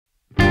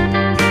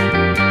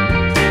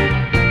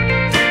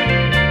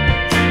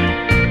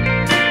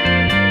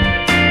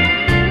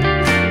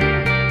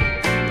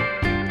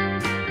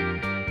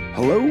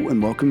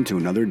welcome to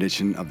another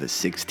edition of the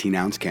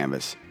 16-Ounce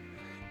Canvas,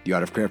 the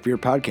Art of Craft Beer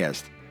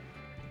podcast.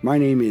 My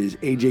name is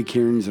AJ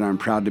Kierans, and I'm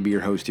proud to be your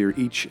host here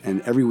each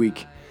and every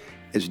week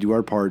as we do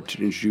our part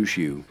to introduce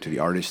you to the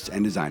artists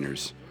and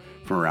designers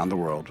from around the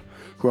world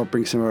who help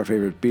bring some of our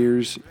favorite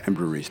beers and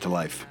breweries to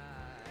life.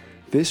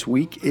 This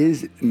week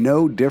is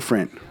no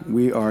different.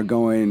 We are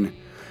going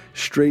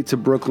straight to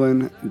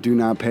Brooklyn, do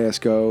not pass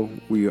go.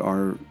 We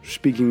are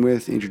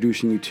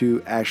introducing you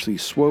to Ashley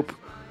Swope,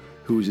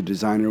 who is a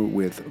designer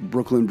with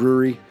Brooklyn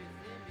Brewery.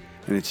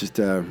 And it's just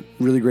a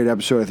really great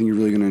episode. I think you're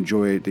really going to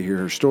enjoy it to hear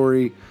her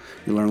story.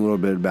 You learn a little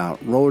bit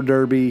about roller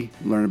derby,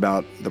 learn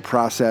about the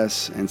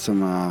process and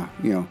some,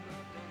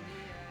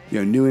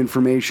 new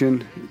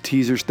information,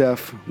 teaser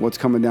stuff, what's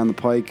coming down the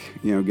pike,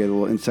 get a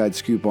little inside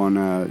scoop on,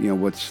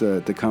 what's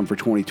to come for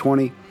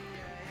 2020.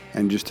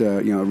 And just,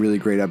 a really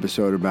great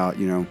episode about,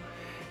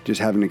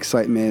 just having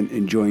excitement,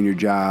 enjoying your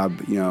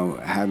job,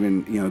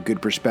 having, good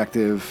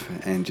perspective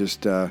and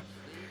just,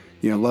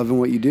 loving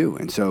what you do.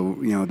 And so,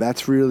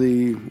 that's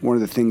really one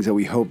of the things that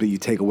we hope that you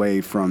take away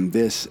from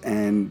this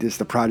and just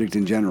the project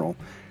in general,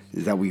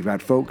 is that we've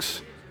got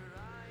folks,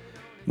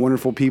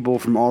 wonderful people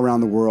from all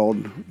around the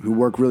world who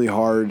work really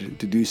hard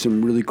to do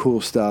some really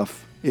cool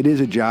stuff. It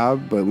is a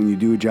job, but when you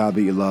do a job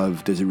that you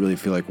love, does it really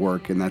feel like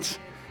work? And that's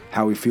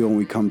how we feel when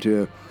we come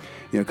to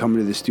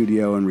the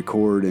studio and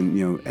record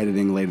and,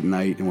 editing late at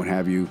night and what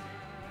have you.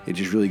 It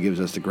just really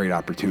gives us a great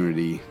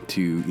opportunity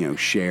to,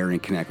 share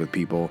and connect with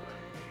people.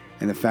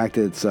 And the fact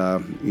that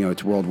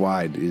it's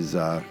worldwide is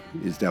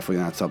definitely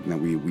not something that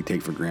we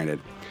take for granted.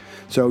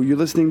 So you're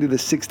listening to the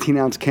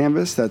 16-Ounce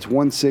Canvas. That's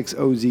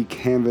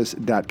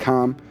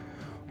 16ozcanvas.com.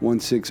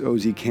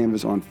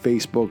 16ozcanvas on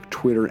Facebook,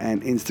 Twitter,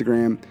 and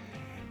Instagram.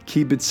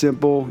 Keep it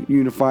simple.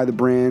 Unify the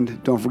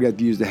brand. Don't forget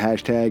to use the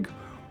hashtag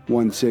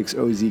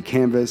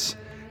 16ozcanvas.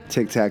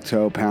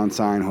 Tic-tac-toe,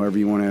 #, however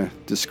you want to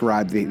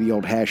describe the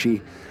old little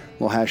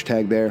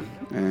hashtag there.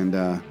 And,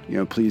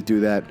 please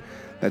do that.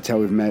 That's how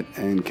we've met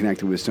and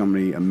connected with so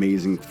many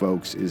amazing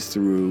folks, is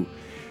through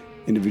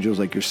individuals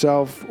like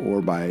yourself or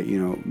by,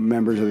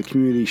 members of the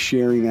community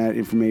sharing that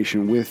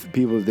information with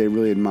people that they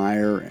really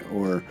admire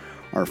or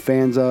are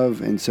fans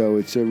of. And so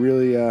it's a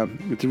really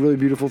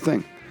beautiful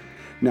thing.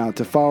 Now,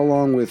 to follow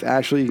along with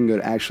Ashley, you can go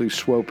to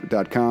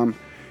ashleyswope.com.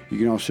 You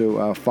can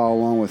also follow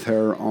along with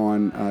her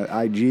on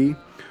IG,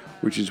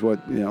 which is what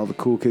all the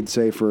cool kids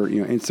say for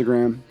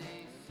Instagram,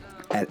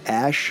 at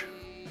 @ash_and_Inc.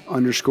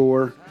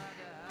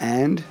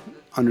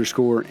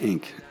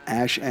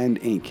 Ash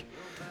and Inc.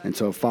 And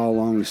so follow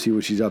along to see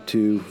what she's up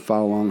to,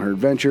 follow along her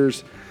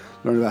adventures,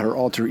 learn about her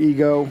alter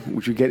ego,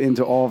 which we get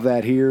into all of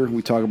that here.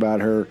 We talk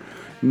about her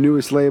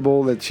newest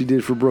label that she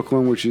did for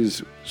Brooklyn, which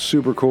is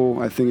super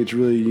cool. I think it's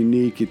really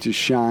unique. It just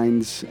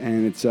shines,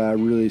 and it's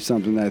really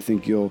something that I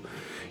think you'll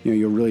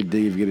really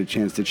dig if you get a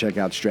chance to check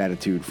out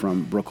Stratitude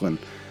from Brooklyn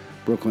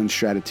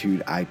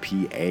Stratitude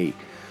IPA.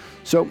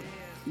 So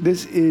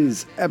this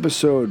is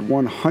episode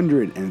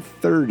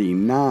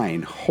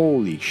 139.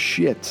 Holy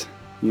shit,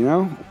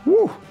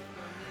 woo!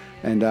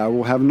 And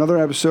we'll have another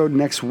episode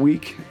next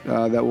week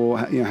that will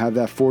have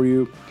that for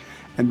you.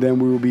 And then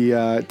we will be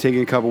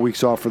taking a couple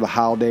weeks off for the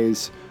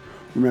holidays.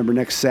 Remember,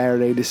 next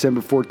Saturday,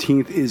 December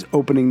 14th, is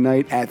opening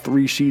night at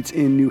 3 Sheets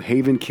in New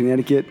Haven,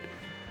 Connecticut,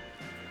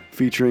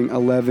 featuring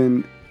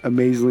 11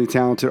 amazingly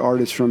talented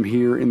artists from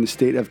here in the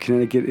state of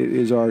Connecticut. It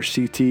is our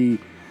CT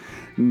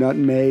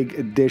Nutmeg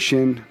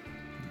edition.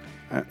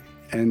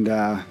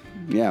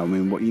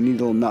 What you need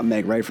a little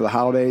nutmeg, right, for the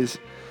holidays.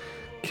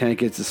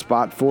 Connecticut's the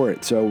spot for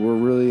it. So we're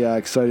really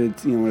excited.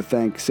 I want to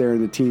thank Sarah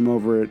and the team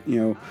over at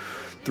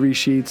 3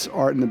 Sheets.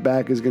 Art in the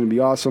back is going to be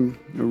awesome.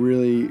 We're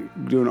really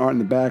doing art in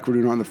the back. We're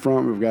doing art in the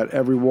front. We've got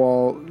every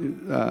wall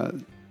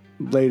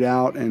laid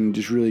out, and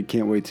just really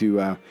can't wait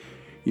to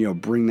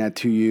bring that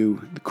to you.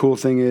 The cool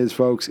thing is,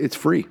 folks, it's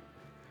free.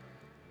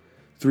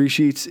 3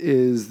 Sheets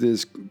is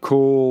this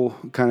cool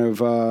kind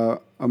of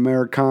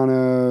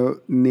Americana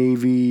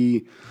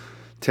Navy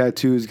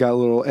tattoos, got a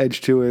little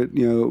edge to it,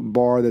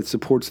 bar that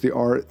supports the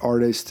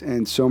artist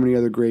and so many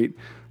other great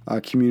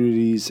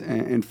communities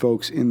and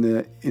folks in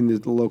the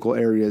local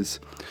areas.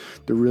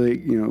 They're really,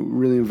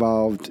 really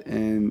involved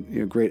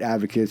and great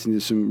advocates, and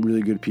just some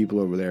really good people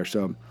over there.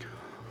 So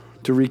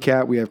to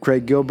recap, we have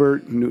Craig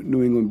Gilbert,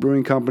 New England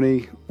Brewing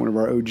Company, one of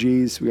our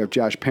OGs. We have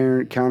Josh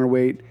Parent,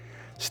 Counterweight,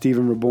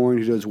 Stephen Raboyne,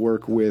 who does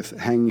work with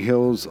Hanging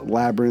Hills,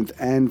 Labyrinth,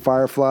 and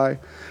Firefly,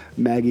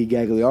 Maggie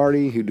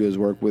Gagliardi, who does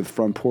work with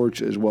Front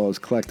Porch as well as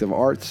Collective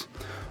Arts.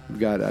 We've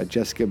got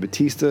Jessica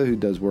Batista, who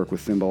does work with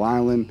Thimble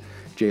Island,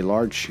 Jay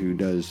Larch, who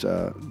did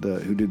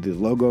the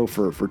logo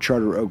for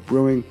Charter Oak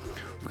Brewing.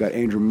 We've got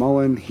Andrew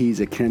Mullen.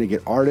 He's a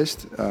Connecticut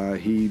artist.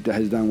 He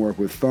has done work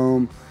with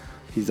Foam.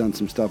 He's done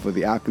some stuff with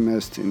The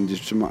Alchemist and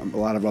just a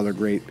lot of other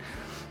great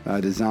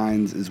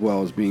designs, as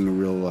well as being a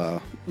real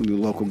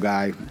local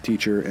guy,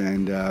 teacher,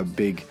 and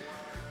big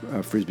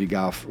Frisbee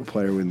golf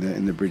player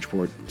in the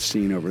Bridgeport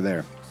scene over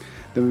there.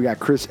 Then we got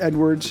Chris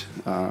Edwards,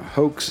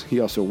 Hoax. He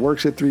also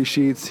works at 3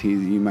 Sheets.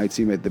 You might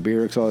see him at the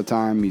Beerix all the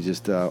time. He's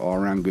just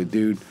all-around good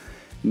dude.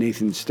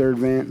 Nathan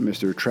Sturdvant,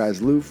 Mr.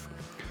 Trasloof.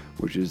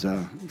 which is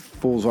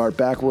Fool's Art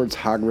Backwards,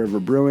 Hog River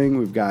Brewing.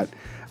 We've got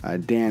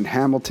Dan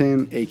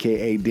Hamilton,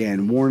 a.k.a.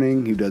 Dan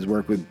Warning, who does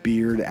work with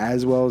Beard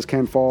as well as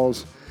Ken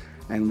Falls,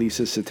 and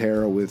Lisa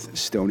Sotero with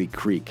Stony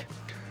Creek.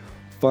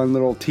 Fun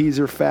little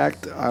teaser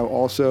fact, I'll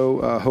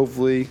also,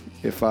 hopefully,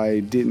 if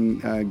I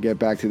didn't get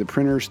back to the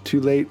printers too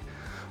late,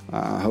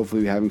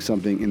 hopefully having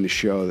something in the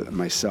show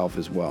myself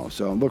as well.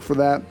 So look for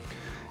that.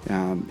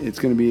 It's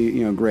going to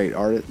be, great.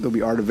 There'll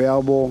be art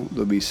available.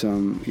 There'll be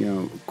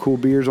some, cool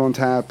beers on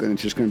tap, and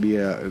it's just going to be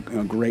a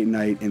great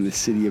night in the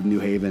city of New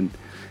Haven,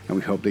 and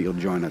we hope that you'll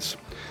join us.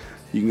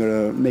 You can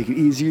go to Make It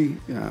Easy,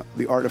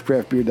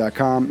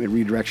 theartofcraftbeer.com. It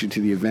redirects you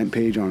to the event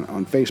page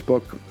on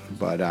Facebook,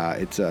 but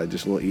it's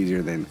just a little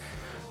easier than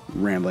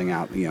rambling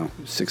out,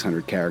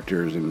 600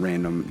 characters and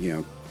random,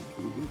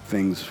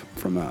 things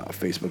from a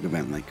Facebook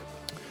event link.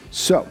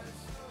 So,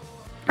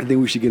 I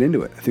think we should get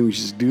into it. I think we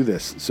should just do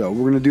this. So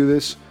we're going to do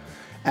this.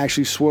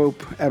 Ashley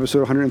Swope, episode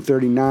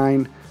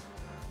 139,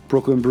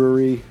 Brooklyn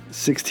Brewery,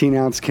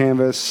 16-ounce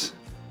canvas.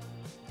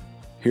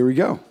 Here we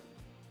go.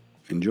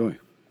 Enjoy.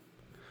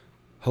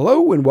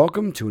 Hello and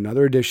welcome to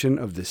another edition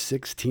of the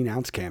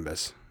 16-ounce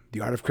canvas,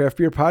 the Art of Craft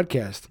Beer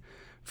podcast.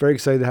 Very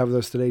excited to have with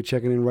us today,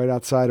 checking in right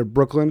outside of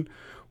Brooklyn.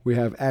 We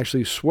have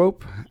Ashley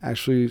Swope.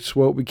 Ashley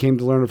Swope, we came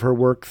to learn of her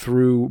work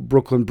through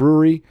Brooklyn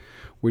Brewery,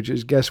 which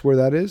is, guess where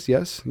that is?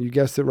 Yes, you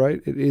guessed it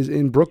right. It is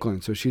in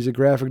Brooklyn. So she's a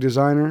graphic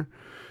designer.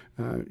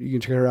 You can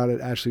check her out at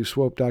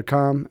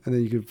ashleyswope.com, and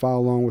then you can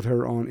follow along with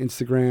her on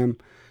Instagram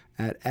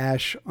at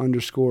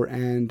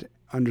ash_and_inc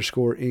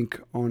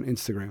on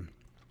Instagram.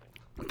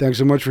 Thanks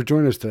so much for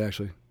joining us today,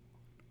 Ashley.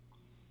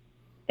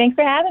 Thanks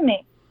for having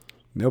me.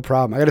 No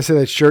problem. I got to say,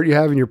 that shirt you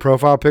have in your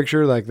profile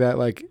picture, like that,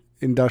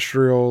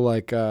 industrial,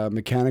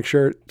 mechanic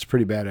shirt, it's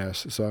pretty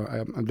badass. So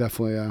I'm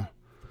definitely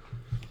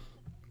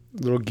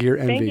little gear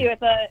envy. Thank you.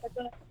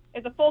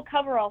 It's a full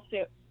coverall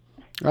suit.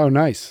 Oh,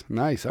 nice. All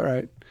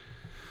right.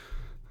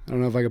 I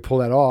don't know if I could pull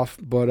that off,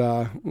 but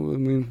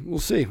we'll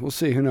see.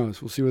 Who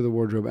knows? We'll see where the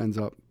wardrobe ends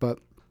up. But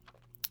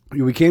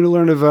we came to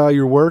learn of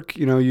your work.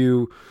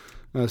 You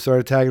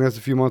started tagging us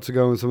a few months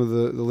ago in some of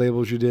the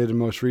labels you did, and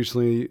most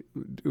recently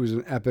it was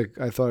an epic.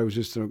 I thought it was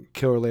just a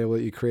killer label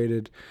that you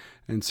created,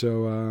 and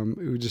so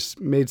it just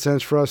made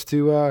sense for us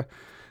to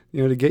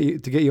to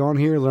get you on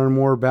here, learn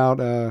more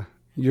about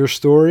your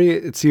story.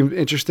 It seemed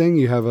interesting.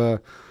 You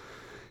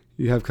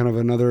have kind of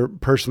another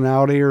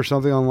personality or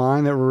something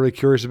online that we're really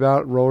curious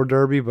about, roller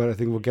derby, but I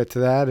think we'll get to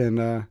that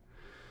and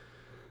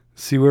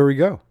see where we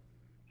go.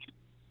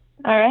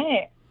 All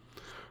right.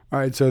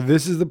 So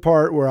this is the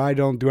part where I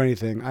don't do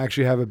anything. I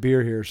actually have a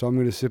beer here, so I'm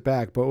going to sit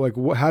back.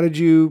 But how did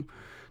you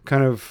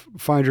kind of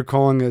find your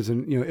calling as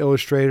an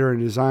illustrator and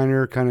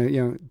designer? Kind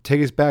of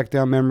take us back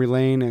down memory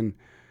lane, and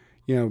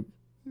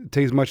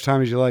take as much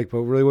time as you like. But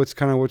really, what's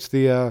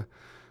the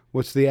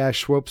Ash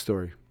Swope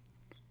story?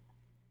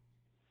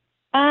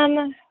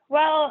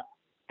 Well,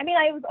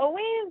 I was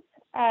always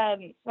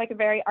a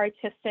very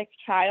artistic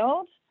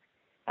child.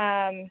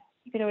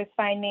 You could always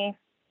find me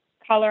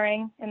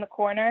coloring in the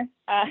corner.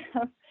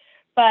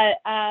 But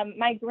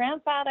my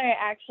grandfather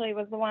actually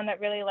was the one that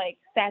really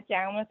sat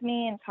down with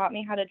me and taught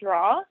me how to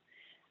draw.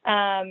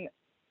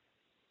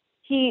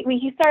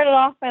 He started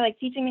off by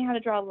teaching me how to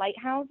draw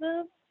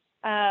lighthouses.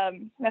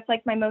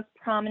 That's my most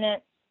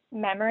prominent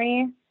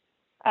memory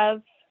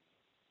of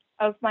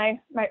my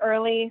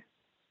early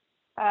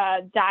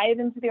dive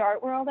into the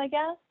art world, I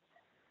guess.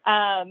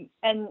 And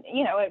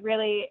it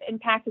really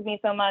impacted me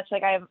so much.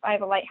 I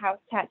have a lighthouse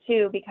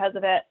tattoo because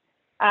of it.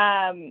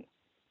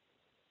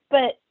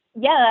 But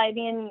yeah,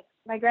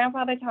 my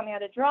grandfather taught me how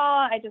to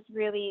draw. I just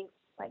really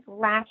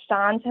latched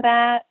on to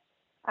that.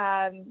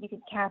 You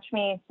could catch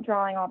me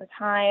drawing all the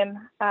time.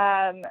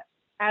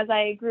 As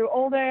I grew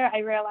older, I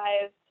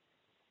realized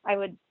I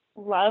would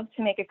love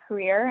to make a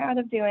career out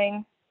of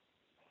doing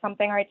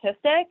something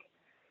artistic.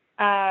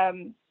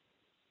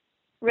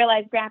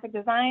 Realized graphic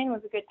design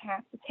was a good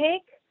path to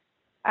take.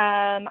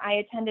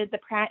 I attended the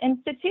Pratt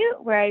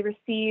Institute, where I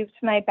received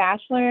my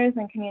bachelor's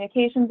in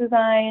communication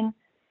design,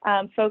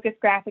 focused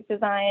graphic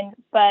design.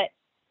 But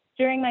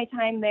during my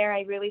time there,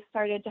 I really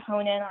started to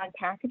hone in on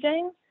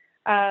packaging.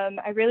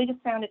 I really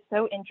just found it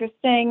so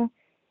interesting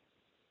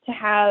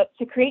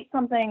to create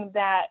something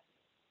that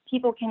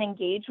people can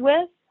engage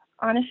with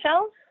on a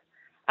shelf,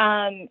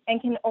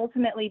 and can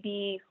ultimately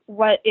be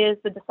what is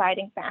the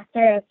deciding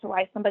factor as to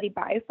why somebody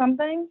buys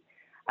something.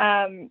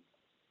 And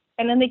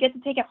then they get to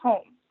take it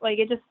home.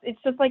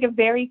 It's just a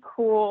very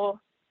cool,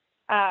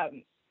 a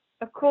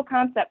cool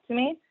concept to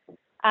me.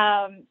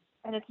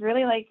 And it's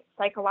really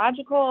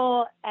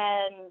psychological,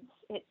 and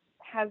it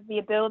has the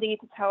ability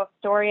to tell a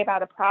story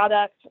about a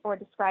product or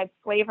describe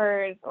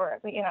flavors, or,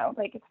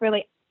 it's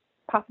really,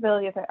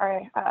 possibilities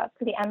are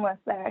pretty endless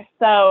there.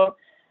 So,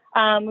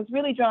 was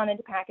really drawn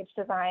into package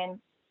design.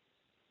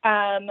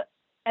 And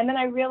then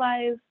I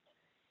realized,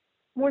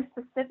 more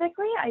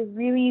specifically, I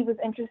really was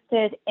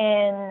interested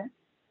in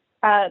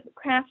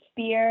craft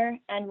beer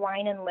and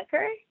wine and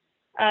liquor.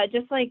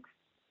 Just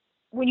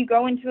when you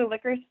go into a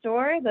liquor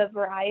store, the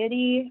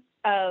variety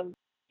of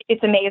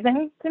it's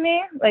amazing to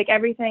me. Like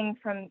everything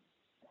from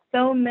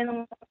so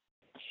minimal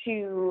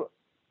to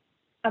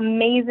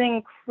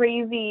amazing,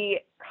 crazy,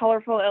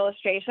 colorful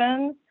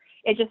illustrations.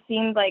 It just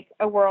seemed like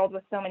a world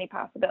with so many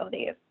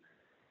possibilities.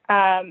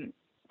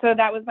 So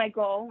that was my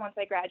goal once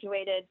I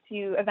graduated,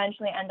 to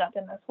eventually end up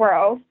in this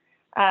world.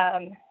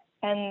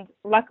 And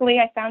luckily,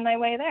 I found my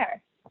way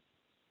there.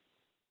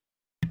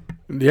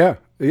 Yeah,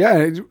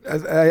 yeah.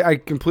 I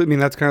completely. I mean,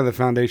 that's kind of the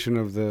foundation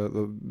of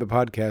the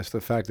podcast.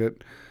 The fact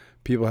that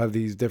people have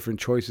these different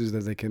choices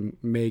that they can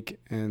make,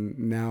 and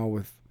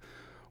now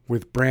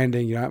with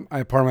branding,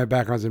 part of my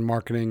background is in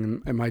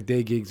marketing, and my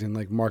day gigs in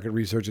like market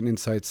research and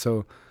insights.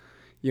 So,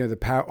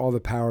 all the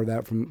power of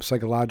that, from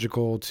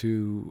psychological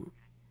to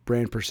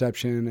brand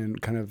perception,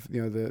 and kind of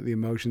the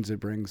emotions it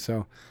brings.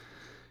 So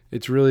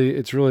it's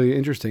really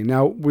interesting.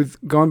 Now, with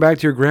going back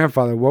to your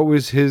grandfather, what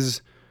was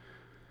his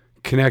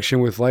connection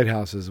with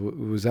lighthouses?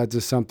 Was that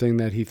just something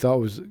that he thought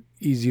was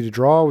easy to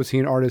draw? Was he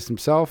an artist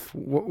himself?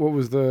 What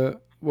was the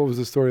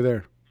story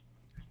there?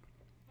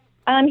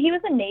 He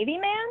was a Navy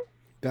man.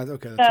 That's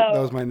okay. So, that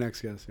was my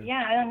next guess.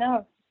 Yeah, I don't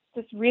know.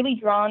 Just really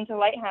drawn to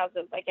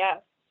lighthouses, I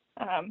guess.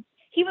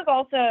 He was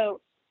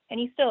also, and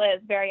he still is,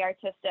 very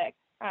artistic.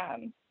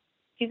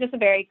 He's just a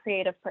very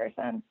creative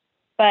person.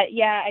 But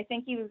yeah, I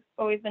think he's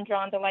always been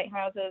drawn to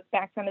lighthouses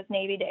back from his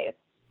Navy days.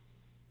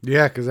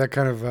 Yeah, because that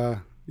kind of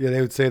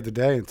they would save the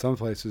day in some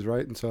places,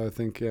 right? And so I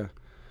think and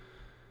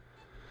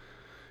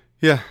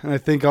I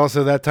think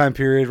also that time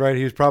period, right?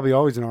 He was probably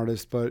always an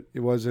artist, but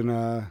it wasn't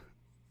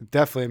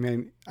definitely. I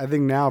mean, I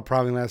think now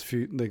probably last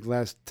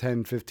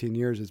 10, 15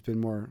 years, it's been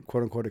more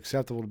quote unquote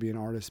acceptable to be an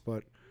artist,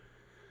 but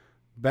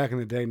back in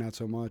the day, not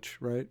so much,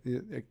 right?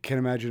 I can't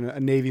imagine a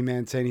Navy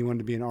man saying he wanted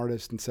to be an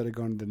artist instead of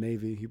going to the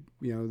Navy.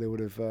 They would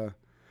have.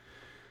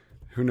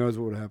 Who knows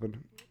what would have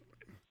happened?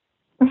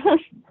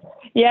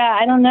 Yeah,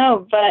 I don't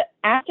know. But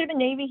after the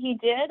Navy, he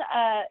did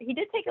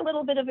take a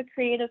little bit of a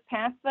creative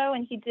path, though,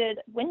 and he did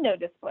window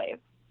displays.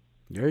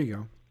 There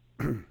you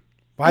go.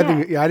 I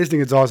just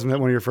think it's awesome that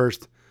one of your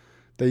first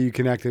that you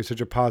connected such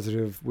a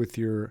positive with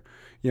your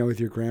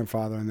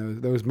grandfather,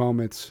 and those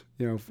moments.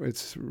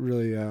 It's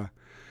really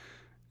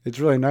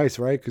nice,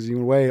 right? Because in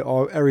a way,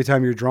 every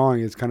time you're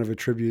drawing, it's kind of a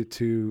tribute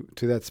to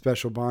that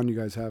special bond you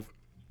guys have.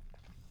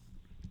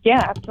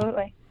 Yeah,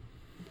 absolutely.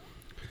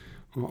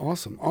 Well,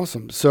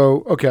 awesome.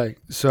 So okay,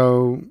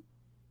 so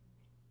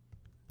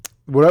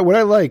what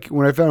I like,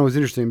 what I found was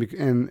interesting,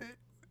 and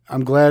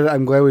I'm glad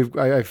I've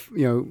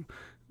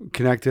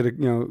connected a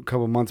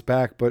couple months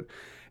back, but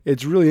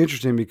it's really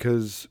interesting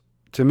because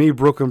to me,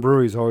 Brooklyn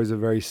Brewery is always a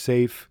very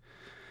safe.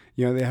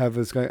 They have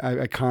this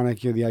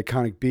iconic, the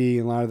iconic B,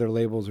 and a lot of their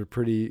labels are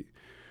pretty,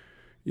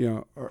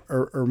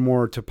 are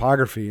more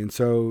topography. And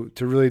so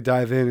to really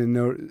dive in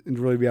and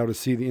really be able to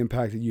see the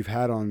impact that you've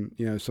had on,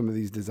 some of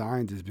these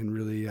designs has been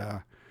really,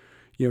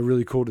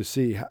 really cool to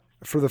see.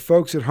 For the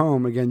folks at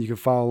home, again, you can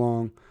follow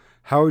along.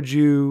 How would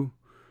you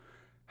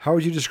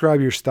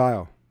describe your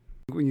style?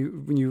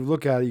 When you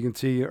look at it, you can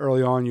see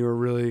early on you were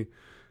really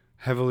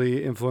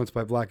heavily influenced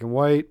by black and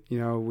white,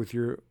 with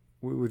your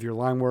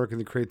line work and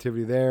the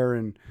creativity there,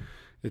 and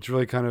it's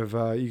really kind of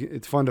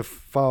it's fun to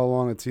follow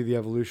along and see the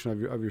evolution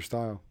of your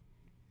style.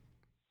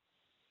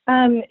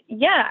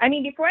 Yeah, I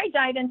mean, before I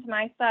dive into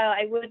my style,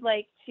 I would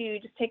like to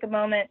just take a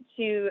moment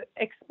to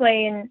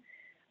explain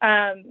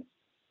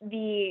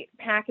the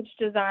package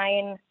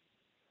design,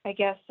 I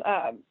guess.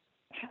 I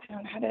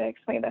don't know how to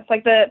explain this.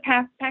 Like the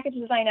package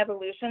design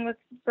evolution with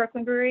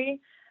Brooklyn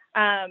Brewery.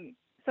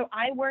 So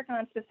I work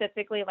on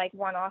specifically like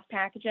one-off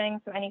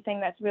packaging. So anything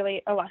that's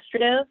really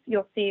illustrative,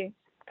 you'll see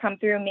come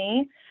through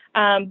me.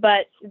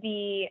 But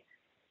the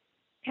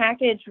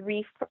package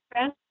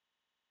refresh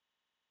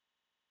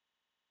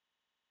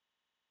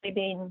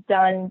being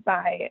done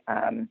by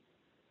an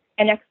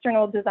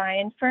external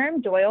design firm,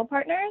 Doyle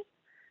Partners.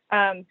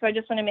 So I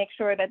just want to make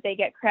sure that they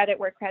get credit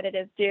where credit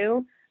is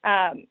due.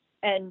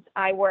 And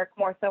I work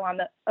more so on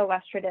the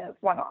illustrative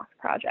one-off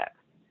projects.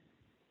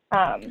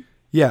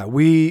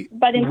 We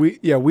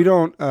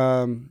don't.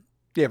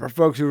 For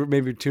folks who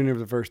maybe tuned in for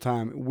the first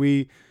time,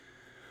 we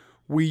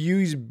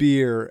use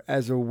beer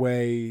as a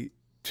way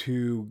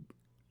to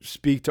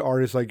speak to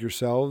artists like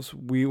yourselves.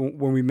 When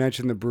we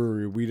mention the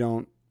brewery, we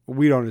don't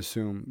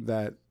assume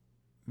that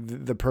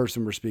the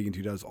person we're speaking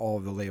to does all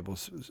of the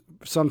labels.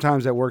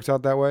 Sometimes that works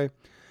out that way,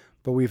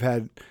 but we've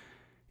had,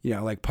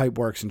 like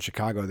Pipeworks in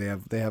Chicago,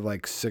 they have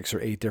like 6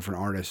 or 8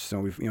 different artists. So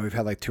we've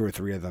had like 2 or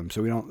 3 of them.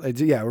 So we don't, it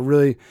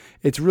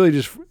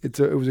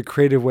was a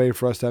creative way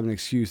for us to have an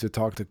excuse to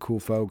talk to cool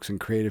folks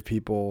and creative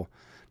people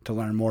to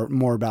learn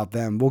more about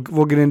them.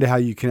 We'll get into how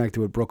you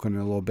connected with Brooklyn in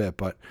a little bit,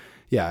 but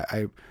yeah,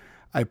 I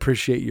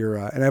appreciate your,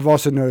 and I've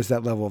also noticed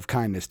that level of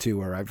kindness too,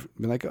 where I've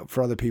been like,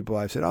 for other people,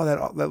 I've said, oh,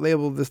 that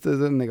label, this,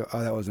 and they go, oh,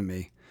 that wasn't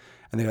me.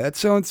 And they go, that's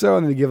so-and-so,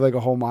 and they give like a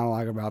whole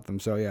monologue about them.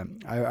 So yeah,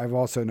 I've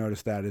also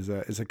noticed that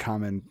as a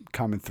common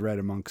thread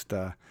amongst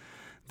the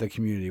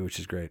community, which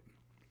is great.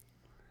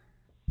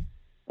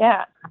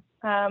 Yeah.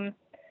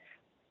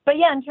 But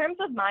yeah, in terms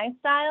of my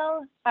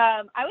style,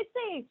 I would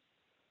say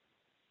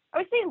I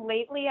would say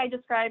lately I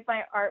describe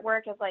my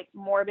artwork as like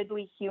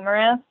morbidly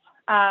humorous.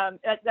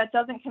 That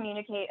doesn't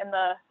communicate in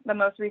the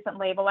most recent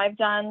label I've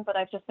done, but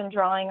I've just been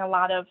drawing a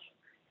lot of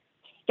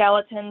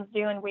skeletons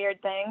doing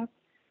weird things.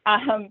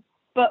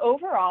 But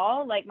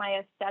overall, like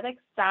my aesthetic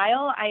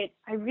style, I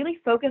really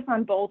focus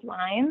on bold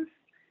lines.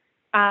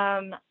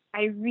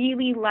 I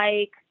really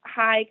like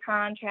high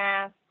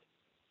contrast,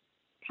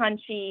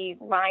 punchy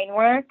line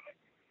work.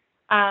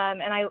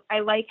 And I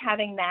like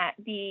having that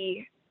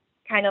be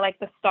kind of like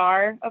the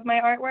star of my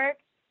artwork.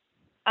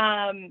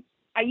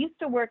 I used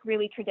to work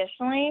really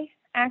traditionally,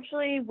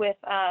 actually, with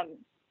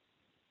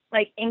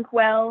like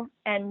inkwell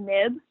and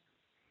nib.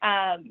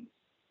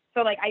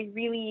 So like I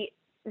really,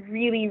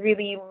 really,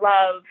 really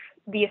love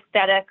the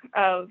aesthetic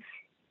of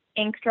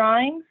ink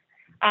drawings.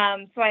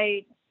 So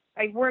I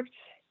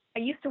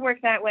used to work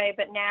that way,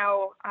 but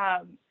now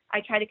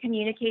I try to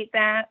communicate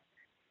that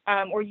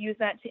or use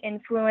that to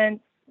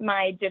influence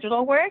my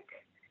digital work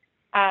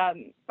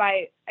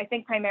by, I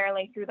think,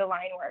 primarily through the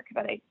line work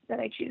that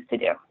I choose to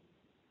do.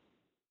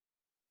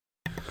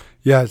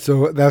 Yeah,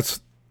 so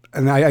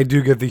and I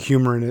do get the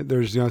humor in it.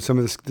 There's, some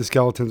of the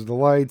skeletons of the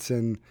lights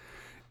and,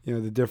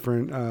 the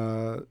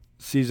different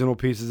seasonal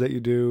pieces that you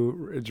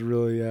do. It's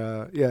really,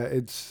 I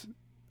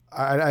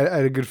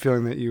had a good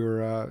feeling that you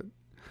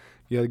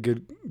had a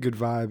good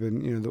vibe,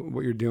 and,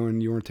 what you're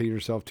doing, you weren't taking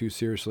yourself too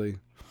seriously.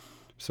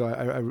 So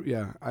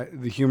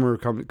the humor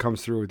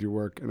comes through with your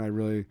work, and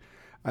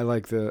I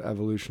like the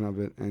evolution of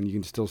it, and you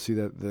can still see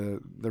that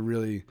the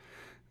really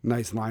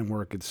nice line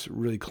work. It's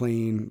really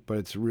clean, but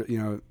it's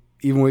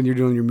even when you're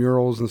doing your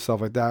murals and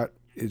stuff like that,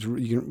 it's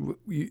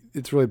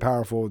really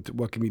powerful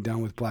what can be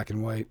done with black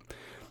and white.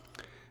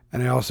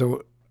 And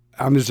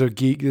I'm just a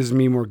geek. This is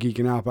me more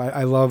geeking out, but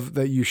I love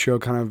that you show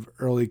kind of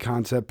early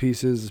concept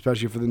pieces,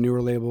 especially for the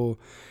newer label.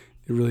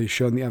 It really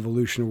showed the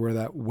evolution of where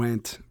that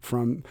went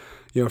from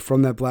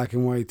that black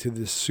and white to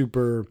this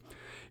super,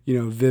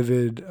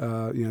 vivid,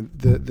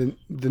 the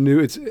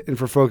new, and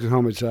for folks at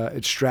home,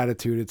 it's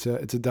Stratitude. It's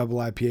a double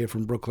IPA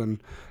from Brooklyn.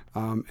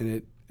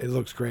 And it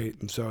looks great.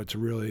 And so it's a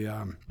really,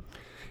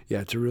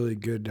 it's a really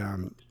good,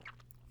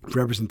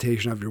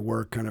 representation of your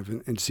work kind of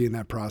and seeing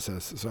that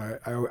process. So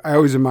I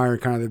always admire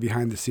kind of the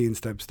behind the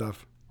scenes type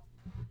stuff.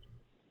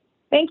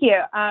 Thank you.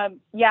 I'm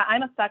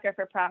a sucker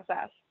for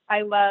process.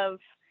 I love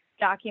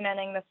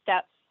documenting the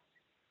steps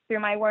through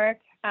my work.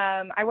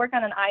 I work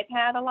on an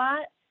iPad a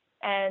lot,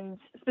 and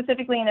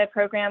specifically in a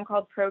program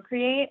called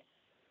Procreate.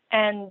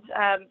 And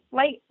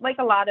like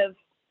a lot of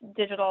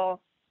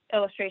digital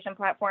illustration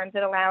platforms,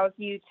 it allows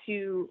you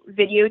to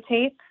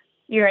videotape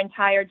your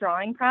entire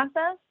drawing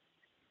process,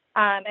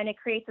 and it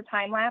creates a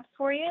time lapse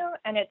for you.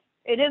 And it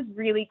is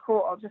really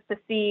cool just to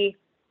see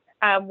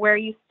where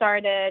you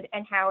started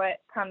and how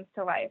it comes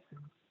to life.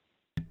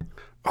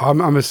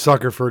 I'm a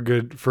sucker for a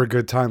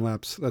good time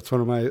lapse. That's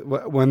one of my,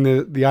 when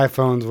the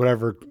iPhones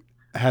whatever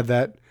had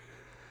that.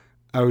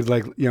 I would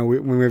like,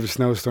 when we have a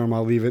snowstorm,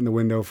 I'll leave it in the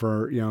window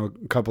for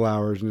a couple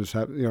hours and just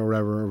have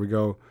wherever we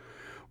go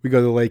to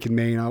the lake in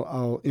Maine.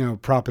 I'll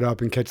prop it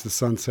up and catch the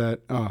sunset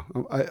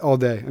all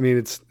day. I mean,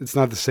 it's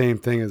not the same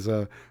thing as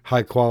a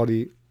high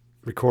quality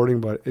recording,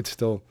 but it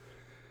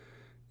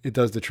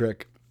does the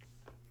trick.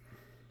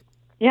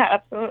 Yeah,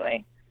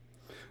 absolutely.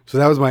 So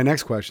that was my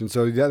next question.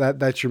 So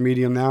that's your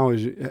medium now,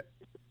 is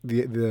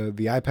the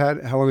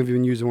iPad. How long have you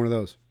been using one of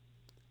those?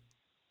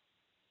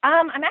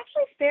 I'm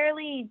actually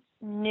fairly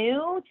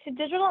new to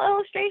digital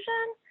illustration.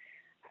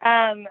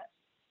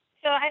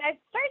 So I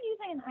started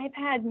using an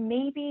iPad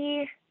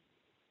maybe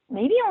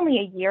only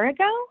a year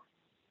ago.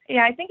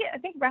 Yeah, I think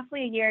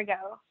roughly a year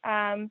ago.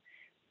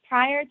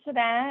 Prior to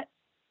that,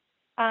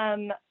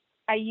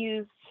 I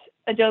used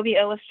Adobe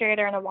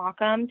Illustrator and a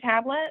Wacom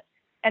tablet,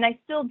 and I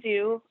still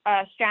do.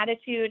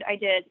 Stratitude I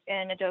did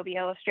in Adobe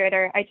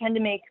Illustrator. I tend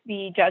to make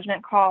the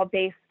judgment call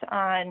based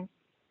on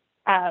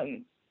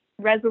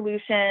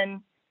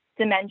resolution,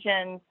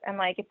 dimensions, and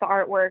like if the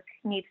artwork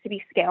needs to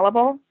be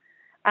scalable.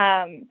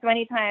 So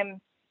anytime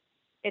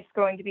it's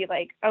going to be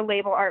like a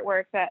label art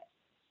that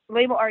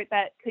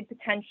could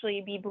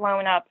potentially be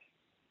blown up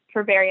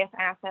for various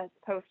assets,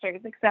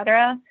 posters,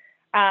 etc.,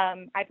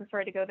 I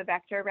prefer to go the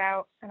vector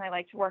route, and I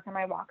like to work on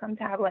my Wacom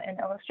tablet and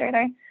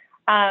Illustrator.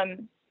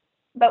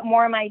 But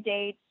more of my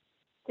day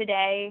to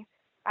day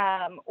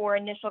or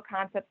initial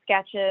concept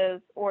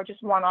sketches or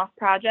just one-off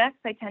projects,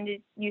 I tend to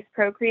use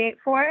Procreate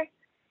for.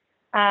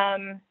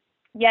 And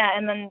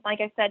then, like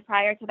I said,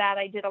 prior to that,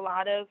 I did a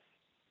lot of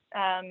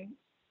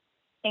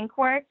ink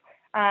work,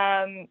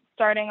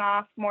 starting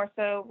off more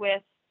so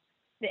with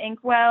the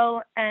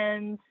inkwell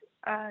and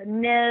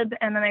nib,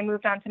 and then I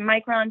moved on to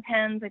micron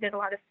pens. I did a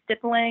lot of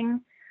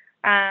stippling,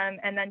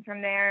 and then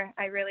from there,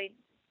 I really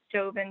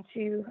dove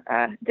into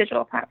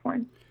digital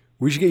platforms.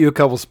 We should get you a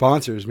couple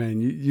sponsors,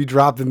 man. You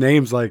drop the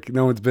names like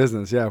no one's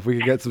business. Yeah, if we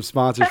could get some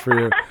sponsors for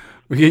you,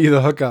 we get you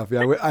the hookup.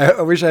 Yeah,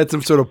 I wish I had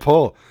some sort of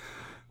pull.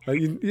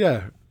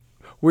 Yeah.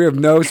 We have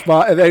no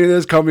spot. If any of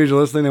those companies are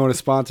listening, they want to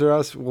sponsor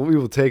us, well, we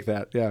will take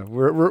that. Yeah,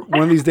 we're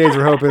one of these days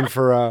we're hoping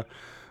for a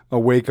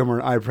Wacom or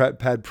an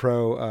iPad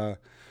Pro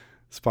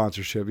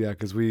sponsorship. Yeah,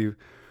 because I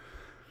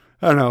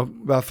don't know,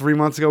 about 3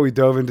 months ago, we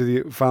dove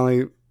into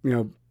finally,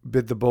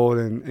 bit the bullet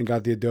and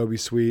got the Adobe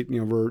suite.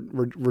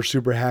 We're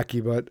super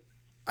hacky, but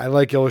I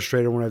like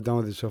Illustrator when I've done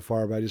with it so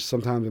far. But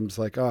sometimes I'm just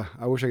like, I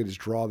wish I could just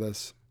draw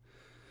this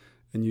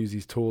and use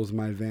these tools to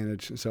my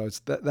advantage. So it's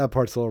that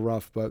part's a little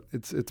rough, but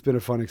it's been a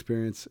fun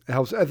experience. It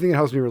helps. I think it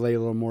helps me relate a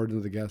little more to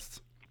the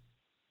guests.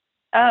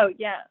 Oh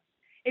yeah.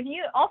 If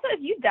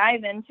you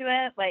dive into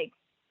it, like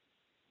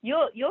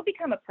you'll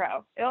become a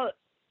pro.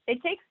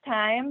 It takes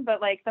time,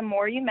 but like the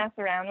more you mess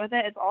around with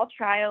it, it's all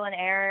trial and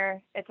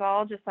error. It's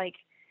all just like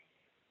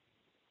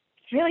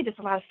it's really just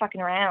a lot of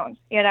fucking around,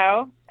 And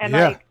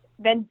Yeah. like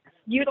then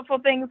beautiful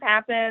things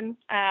happen.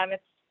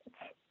 It's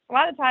a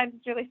lot of times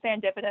it's really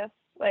serendipitous.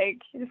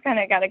 Like you just kind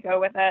of got to go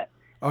with it.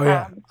 Oh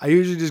yeah. I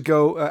usually just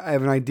go. I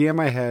have an idea in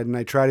my head, and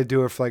I try to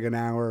do it for like an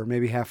hour,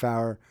 maybe half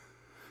hour,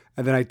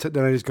 and then I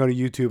just go to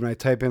YouTube and I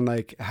type in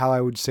like how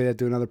I would say that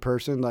to another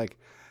person, like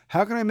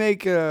how can I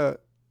make a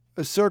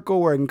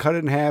circle where I can cut it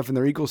in half and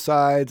they're equal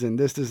sides and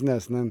this and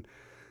this, and then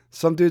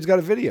some dude's got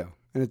a video,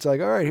 and it's like,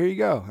 all right, here you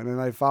go, and then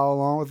I follow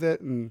along with it,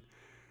 and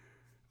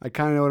I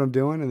kind of know what I'm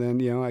doing, and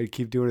then I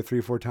keep doing it 3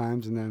 or 4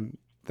 times, and then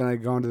I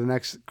go on to the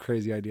next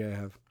crazy idea I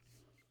have.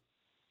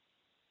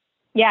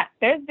 Yeah,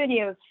 there's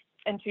videos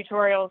and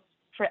tutorials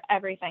for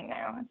everything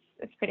now.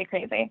 It's pretty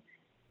crazy.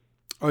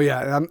 Oh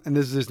yeah, and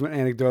this is just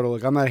anecdotal.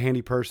 Like I'm not a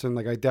handy person.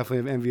 Like I definitely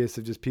am envious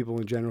of just people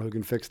in general who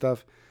can fix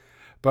stuff.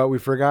 But we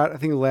forgot. I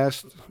think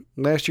last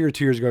year or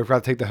 2 years ago, we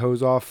forgot to take the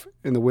hose off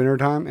in the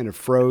wintertime, and it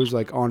froze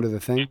like onto the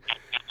thing,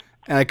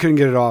 and I couldn't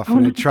get it off.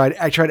 And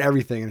I tried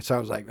everything, and so I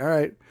was like, all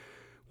right.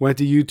 Went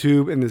to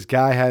YouTube, and this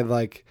guy had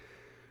like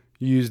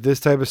used this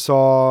type of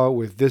saw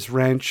with this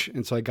wrench,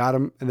 and so I got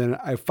him. And then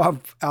I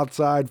found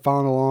outside,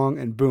 following along,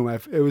 and boom,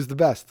 it was the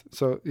best.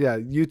 So yeah,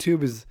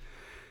 YouTube is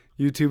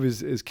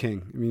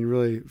king. I mean,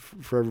 really,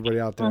 for everybody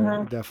out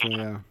there,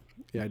 definitely,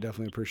 I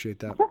definitely appreciate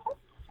that.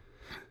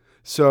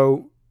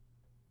 So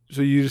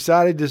you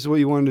decided this is what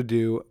you wanted to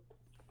do.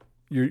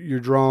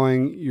 You're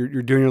drawing.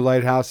 You're doing your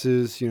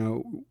lighthouses.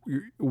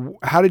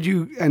 How did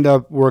you end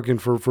up working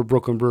for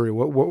Brooklyn Brewery?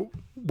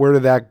 Where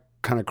did that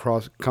kind of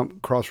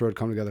crossroad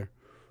come together?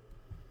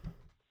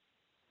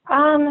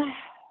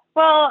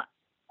 Well,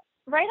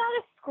 right out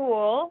of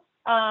school,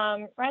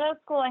 I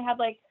had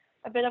like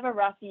a bit of a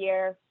rough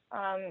year.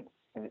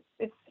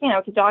 It's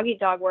a dog eat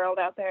dog world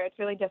out there. It's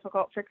really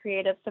difficult for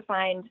creatives to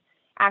find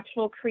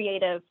actual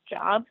creative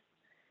jobs.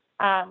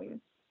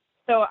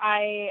 So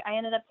I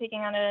ended up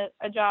taking on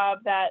a job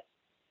that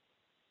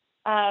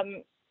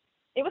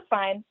it was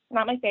fine.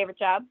 Not my favorite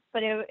job,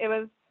 but it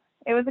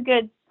was a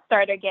good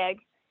starter gig.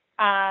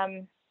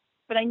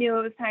 But I knew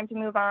it was time to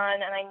move on,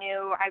 and I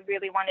knew I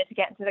really wanted to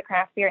get into the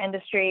craft beer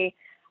industry.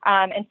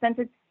 And since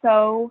it's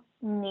so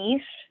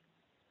niche,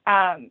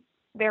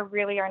 there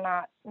really are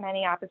not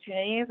many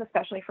opportunities,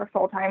 especially for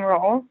full-time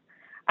roles.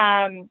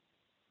 So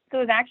it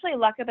was actually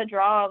luck of the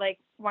draw. Like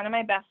one of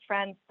my best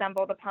friends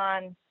stumbled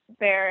upon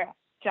their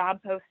job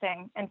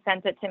posting and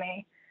sent it to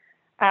me.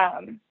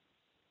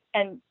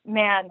 And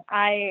man,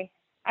 I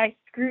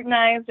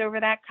scrutinized over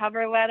that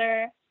cover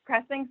letter.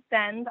 Pressing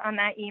send on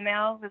that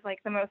email was like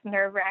the most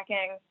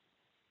nerve-wracking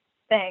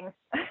thing.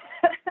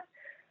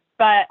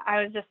 But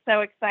I was just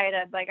so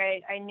excited. Like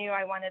I knew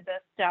I wanted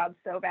this job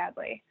so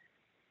badly.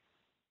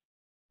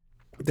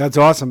 That's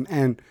awesome.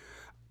 And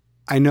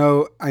I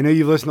know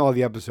you've listened to all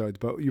the episodes,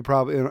 but you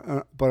probably,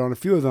 but on a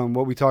few of them,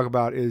 what we talk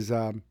about is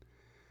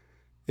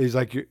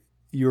like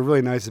you were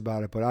really nice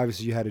about it, but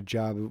obviously you had a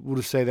job. We'll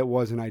just say that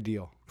wasn't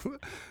ideal.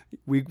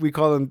 we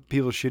call them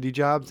people shitty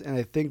jobs, and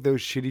I think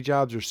those shitty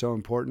jobs are so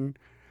important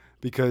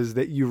because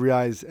that you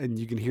realize and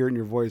you can hear it in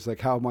your voice like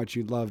how much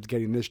you loved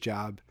getting this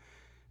job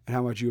and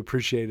how much you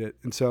appreciate it.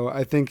 And so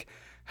I think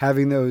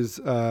having those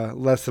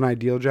less than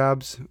ideal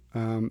jobs,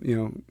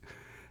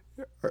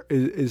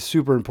 is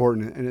super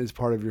important and is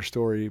part of your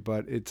story.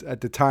 But it's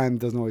at the time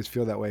doesn't always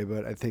feel that way.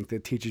 But I think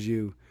that teaches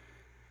you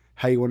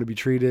how you want to be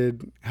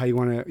treated, how you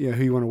want to,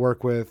 who you want to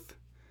work with,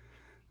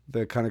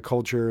 the kind of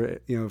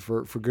culture,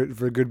 for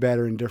good, bad,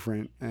 or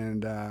indifferent.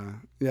 And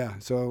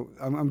so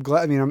I'm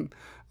glad. I mean,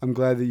 I'm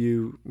glad that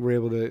you were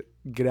able to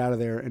get out of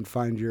there and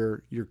find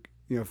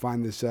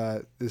find this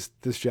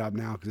job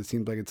now, because it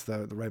seems like it's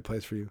the right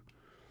place for you.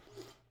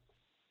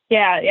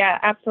 Yeah,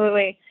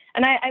 absolutely.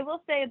 And I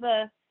will say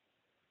the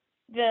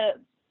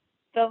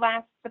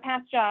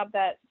past job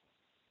that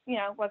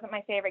wasn't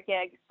my favorite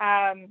gig.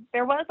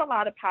 There was a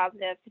lot of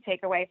positives to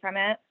take away from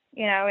it.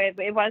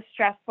 It was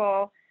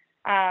stressful.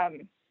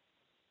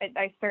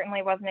 I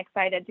certainly wasn't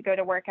excited to go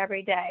to work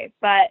every day,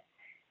 but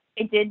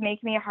it did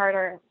make me a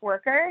harder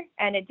worker,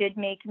 and it did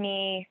make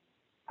me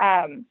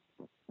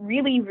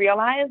really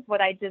realize what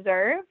I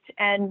deserved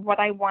and what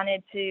I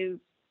wanted to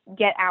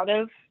get out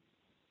of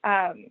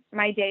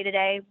my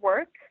day-to-day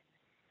work,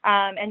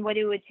 and what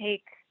it would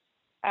take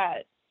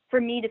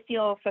for me to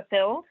feel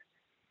fulfilled.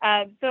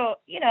 So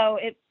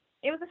it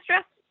was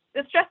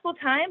a stressful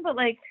time, but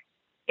like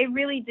it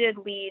really did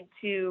lead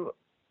to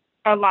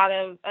a lot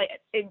of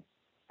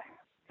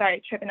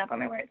tripping up on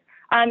my words.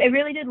 it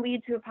really did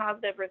lead to a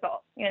positive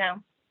result, you know?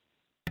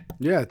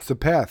 Yeah, it's the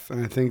path.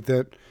 And I think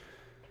that,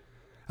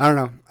 I don't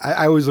know,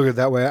 I always look at it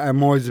that way.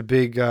 I'm always a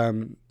big,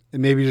 it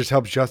maybe just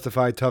helps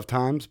justify tough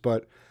times,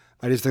 but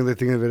I just think they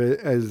think of it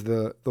as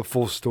the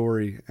full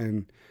story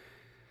and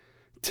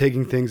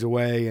taking things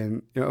away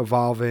and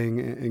evolving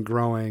and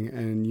growing.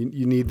 And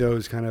you need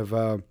those kind of,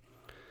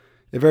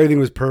 if everything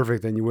was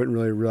perfect, then you wouldn't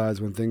really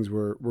realize when things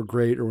were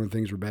great or when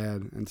things were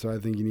bad. And so I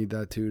think you need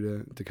that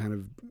too to kind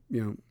of,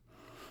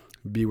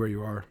 be where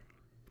you are.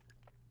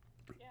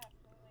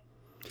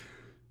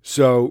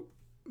 So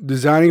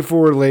designing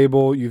for a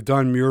label, you've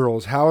done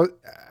murals. How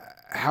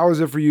is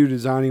it for you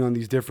designing on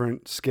these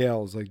different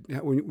scales? Like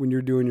when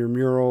you're doing your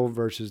mural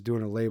versus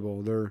doing a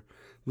label, they're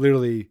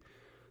literally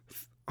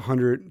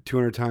 100,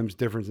 200 times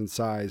difference in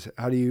size.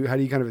 How do you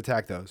kind of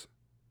attack those?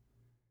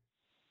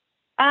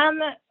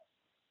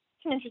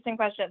 It's an interesting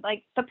question.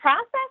 Like the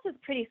process is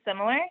pretty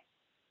similar.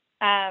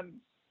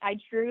 I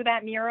drew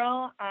that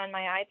mural on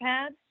my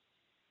iPad,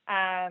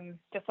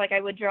 just like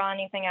I would draw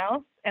anything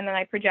else, and then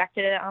I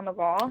projected it on the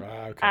wall.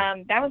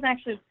 Okay. That was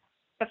actually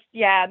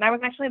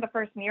the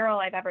first mural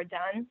I've ever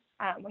done,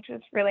 which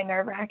was really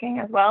nerve-wracking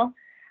as well.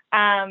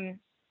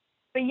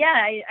 But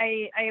yeah,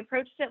 I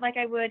approached it like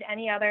I would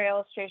any other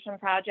illustration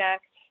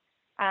project.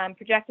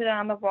 Projected it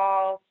on the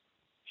wall,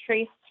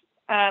 traced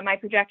my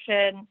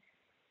projection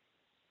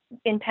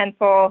in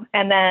pencil,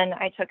 and then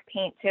I took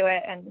paint to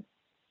it and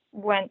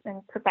went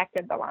and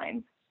perfected the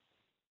lines.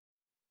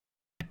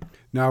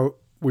 Now,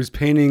 was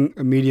painting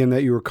a medium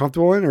that you were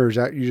comfortable in, or is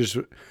that you just?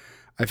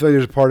 I feel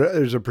like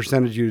there's a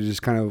percentage you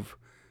just kind of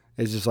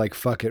is just like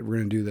fuck it, we're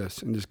gonna do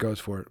this, and just goes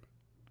for it.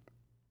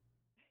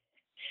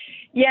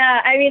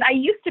 Yeah, I mean, I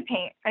used to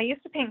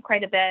paint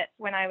quite a bit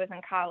when I was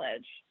in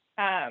college.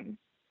 It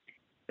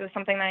was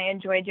something that I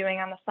enjoyed doing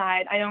on the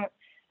side. I don't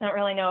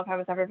really know if I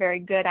was ever very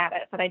good at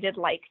it, but I did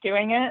like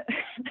doing it.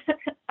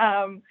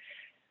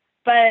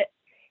 But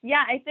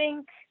yeah, I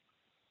think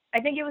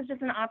it was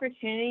just an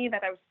opportunity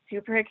that I was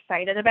super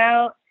excited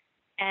about,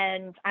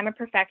 and I'm a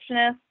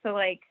perfectionist, so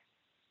like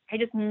I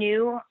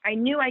knew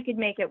I could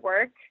make it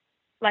work.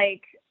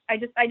 Like I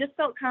just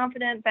felt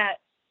confident that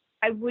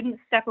I wouldn't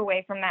step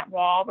away from that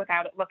wall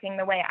without it looking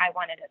the way I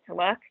wanted it to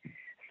look.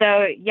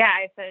 So yeah,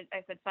 I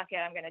said fuck it,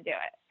 I'm gonna do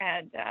it,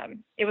 and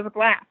it was a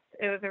blast.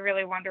 It was a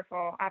really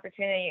wonderful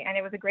opportunity, and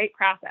it was a great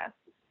process.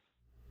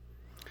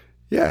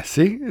 Yeah,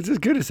 see, it's as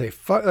good as say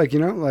fuck. Like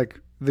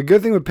like the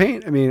good thing with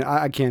paint. I mean,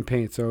 I can't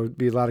paint, so it'd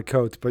be a lot of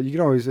coats. But you can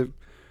always,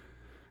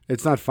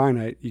 it's not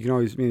finite. You can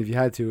always, I mean, if you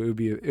had to, it would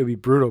be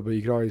brutal. But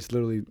you could always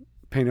literally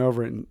paint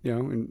over it and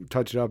and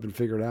touch it up and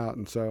figure it out.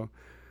 And so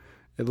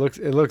it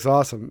looks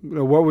awesome.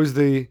 What was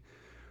the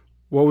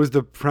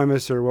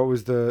premise or what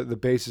was the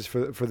basis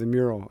for the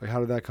mural? Like, how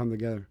did that come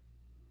together?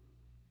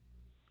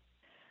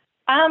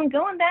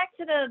 Going back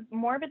to the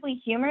morbidly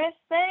humorous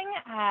thing,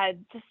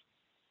 just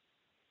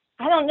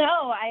I don't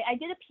know. I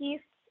did a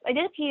piece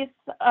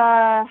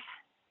a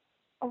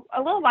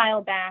little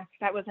while back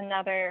that was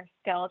another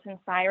skeleton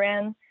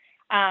siren,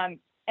 and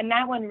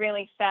that one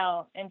really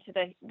fell into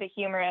the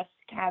humorous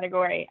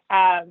category,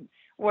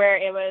 where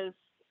it was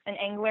an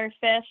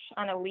anglerfish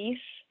on a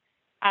leash,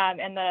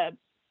 and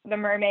the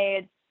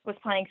mermaid was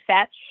playing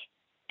fetch,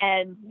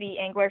 and the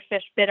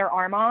anglerfish bit her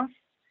arm off.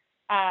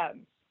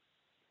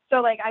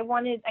 So like I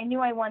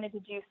knew I wanted to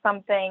do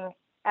something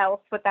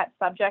else with that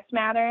subject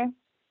matter.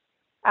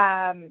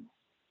 And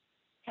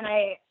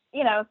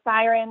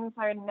sirens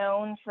are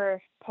known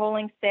for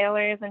pulling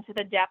sailors into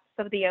the depths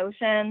of the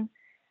ocean.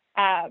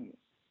 And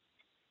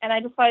I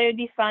just thought it would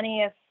be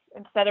funny if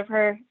instead of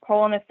her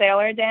pulling a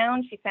sailor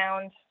down, she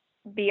found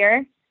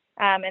beer,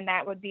 and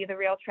that would be the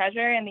real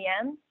treasure in the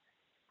end.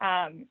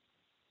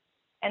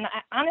 And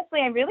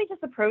honestly, I really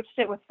just approached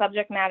it with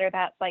subject matter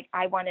that like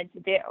I wanted to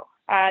do.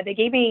 They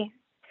gave me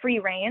free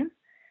rein.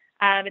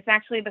 It's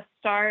actually the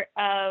start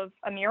of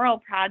a mural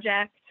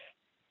project,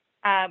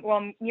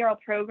 mural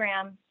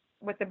program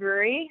with the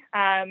brewery.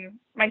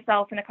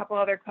 Myself and a couple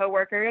other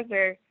coworkers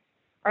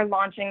are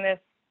launching this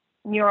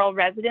mural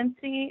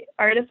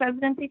artist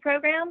residency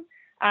program,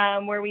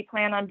 where we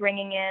plan on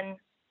bringing in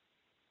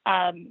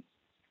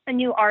a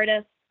new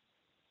artist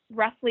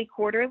roughly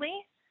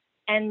quarterly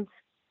and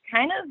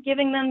kind of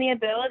giving them the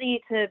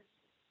ability to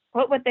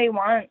put what they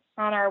want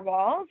on our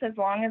walls as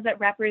long as it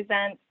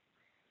represents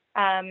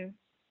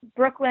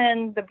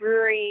Brooklyn, the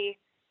brewery,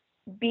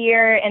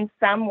 beer in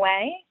some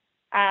way,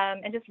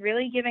 and just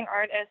really giving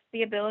artists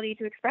the ability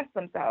to express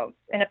themselves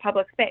in a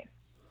public space.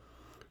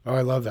 Oh,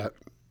 I love that.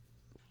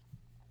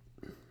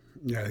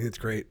 Yeah, I think it's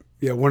great.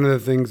 Yeah, one of the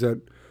things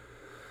that,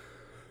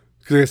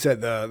 because like I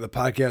said, the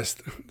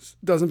podcast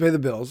doesn't pay the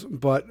bills,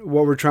 but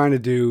what we're trying to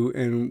do,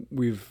 and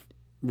we're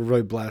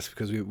really blessed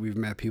because we've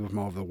met people from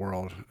all over the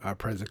world, our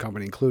present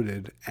company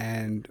included,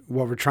 and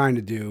what we're trying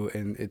to do,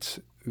 and it's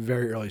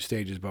very early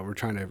stages, but we're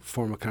trying to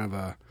form a kind of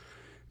a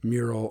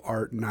mural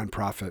art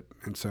nonprofit.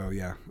 And so,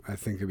 yeah, I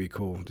think it'd be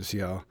cool to see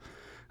how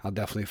I'll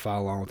definitely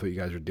follow along with what you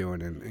guys are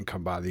doing and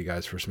come bother you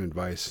guys for some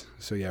advice.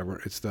 So yeah,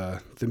 it's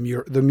the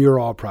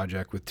mural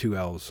project with 2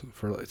 L's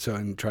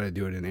and try to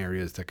do it in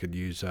areas that could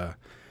use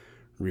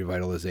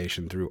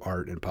revitalization through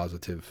art and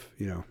positive,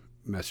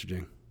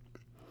 messaging.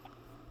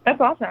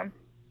 That's awesome.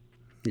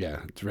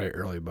 Yeah, it's very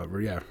early, but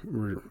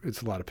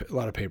it's a lot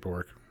of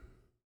paperwork.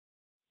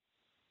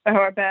 Oh,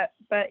 I bet.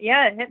 But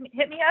yeah, hit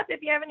me up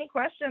if you have any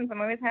questions.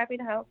 I'm always happy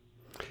to help.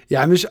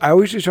 Yeah, I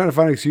always just trying to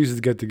find excuses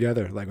to get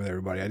together, like with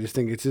everybody. I just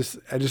think I just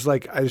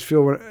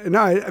feel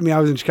I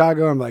was in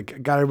Chicago. I'm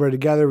like, got everybody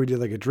together. We did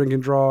like a drink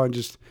and draw,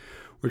 and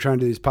we're trying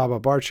to do these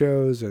pop-up art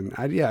shows. And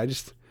I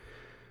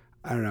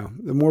don't know.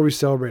 The more we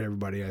celebrate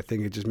everybody, I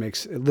think it just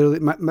makes it literally,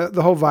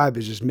 the whole vibe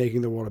is just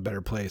making the world a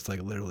better place,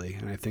 like literally.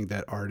 And I think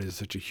that art is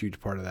such a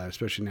huge part of that,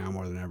 especially now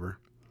more than ever.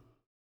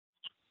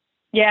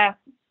 Yeah,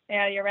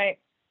 you're right.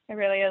 It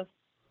really is.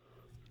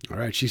 All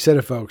right. She said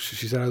it, folks.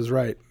 She said I was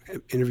right.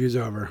 Interview's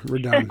over. We're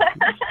done.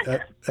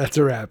 That's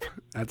a wrap.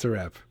 That's a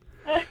wrap.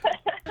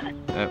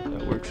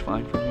 That works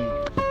fine for me.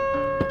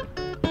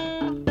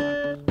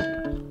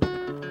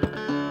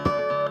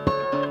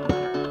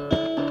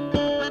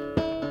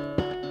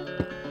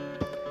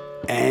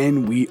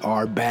 And we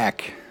are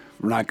back.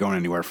 We're not going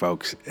anywhere,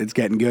 folks. It's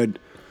getting good.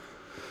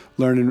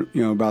 Learning,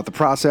 about the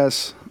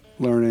process,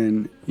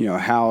 learning,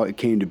 how it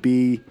came to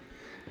be,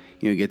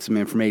 get some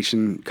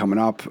information coming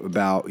up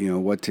about,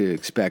 what to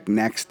expect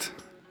next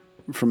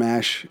from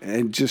Ash,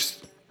 and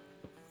just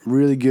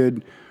really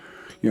good,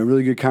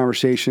 really good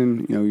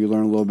conversation. You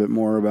learn a little bit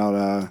more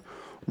about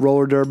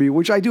roller derby,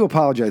 which I do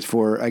apologize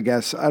for, I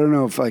guess. I don't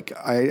know if I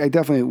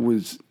definitely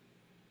was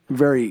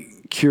very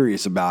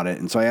curious about it.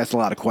 And so I asked a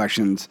lot of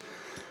questions,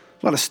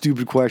 a lot of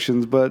stupid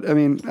questions, but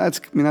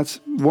that's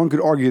one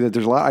could argue that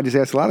I just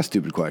asked a lot of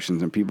stupid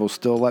questions and people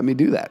still let me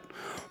do that.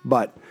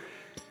 But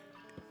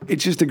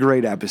it's just a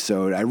great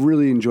episode. I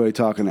really enjoy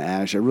talking to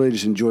Ash. I really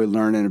just enjoy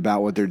learning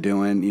about what they're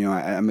doing.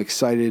 I'm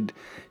excited,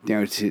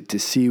 to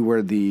see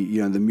where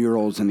the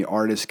murals and the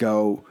artists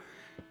go.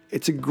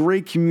 It's a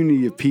great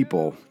community of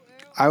people.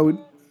 I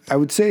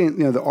would say,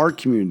 the art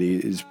community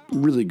is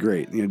really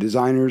great.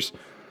 Designers.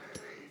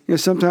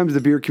 Sometimes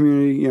the beer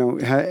community,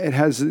 it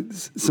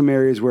has some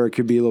areas where it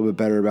could be a little bit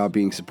better about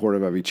being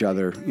supportive of each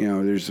other.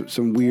 There's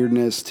some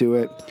weirdness to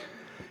it.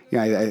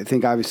 I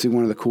think obviously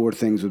one of the cooler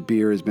things with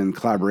beer has been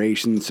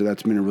collaboration, so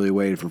that's been a really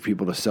way for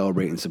people to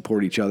celebrate and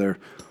support each other.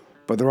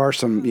 But there are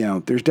some,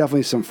 there's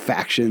definitely some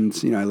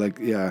factions,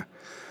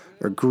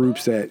 or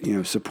groups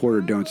that, support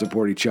or don't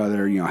support each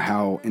other.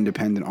 How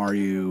independent are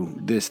you?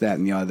 This, that,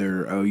 and the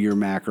other. Oh, you're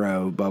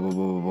macro, blah, blah,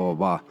 blah, blah, blah,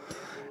 blah.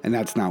 And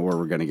that's not where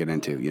we're going to get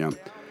into,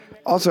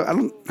 Also, I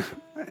don't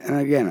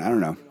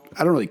know.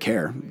 I don't really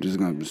care. I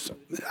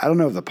don't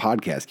know if the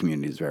podcast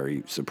community is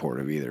very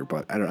supportive either,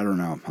 but I don't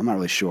know. I'm not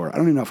really sure. I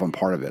don't even know if I'm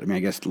part of it. I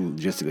guess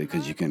logistically,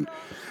 because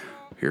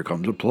here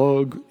comes a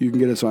plug. You can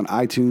get us on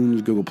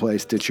iTunes, Google Play,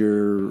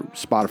 Stitcher,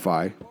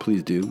 Spotify.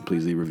 Please do.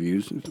 Please leave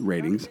reviews,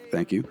 ratings.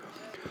 Thank you.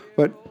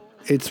 But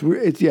it's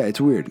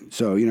weird.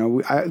 So,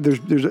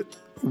 there's a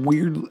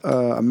weird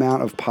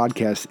amount of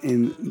podcasts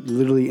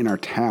literally in our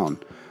town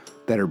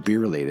that are beer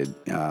related.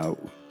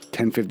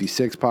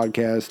 1056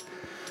 podcast.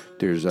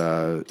 There's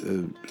a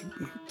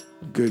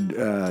good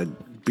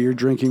beer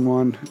drinking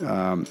one,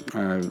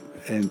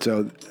 and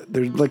so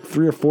there's like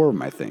 3 or 4 of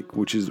them, I think,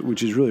 which is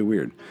really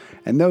weird.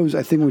 And those,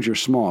 I think, which are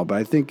small, but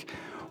I think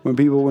when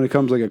it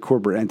comes like a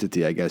corporate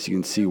entity, I guess you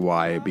can see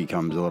why it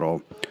becomes a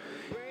little,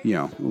 I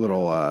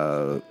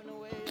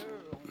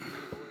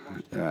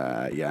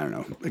don't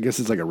know. I guess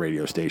it's like a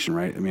radio station,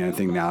 right? I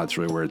think now it's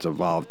really where it's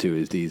evolved to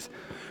is these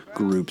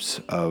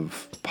groups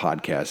of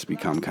podcasts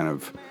become kind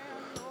of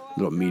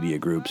little media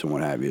groups and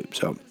what have you.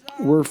 So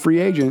we're a free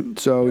agent,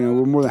 so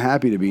we're more than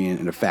happy to be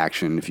in a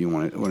faction if you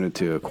wanted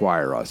to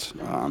acquire us.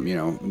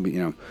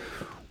 We're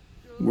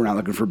not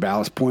looking for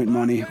Ballast Point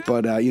money,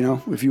 but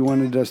if you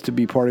wanted us to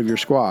be part of your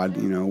squad,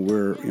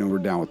 we're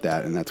down with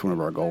that, and that's one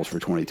of our goals for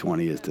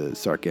 2020 is to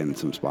start getting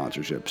some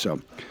sponsorship. So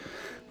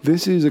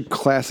this is a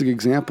classic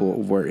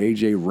example of where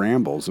AJ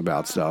rambles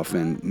about stuff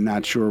and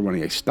not sure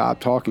when I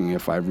stopped talking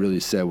if I really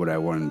said what I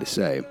wanted to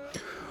say.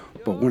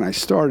 But when I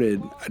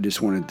started, I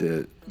just wanted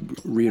to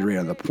reiterate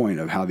on the point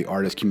of how the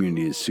artist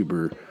community is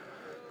super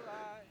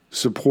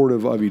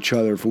supportive of each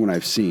other from what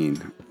I've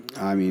seen.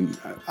 Obviously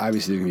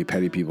there's going to be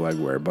petty people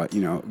everywhere, but,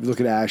 if you look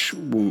at Ash,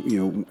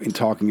 in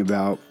talking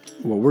about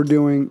what we're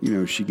doing,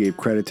 she gave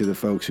credit to the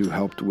folks who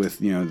helped with,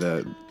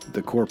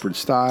 the corporate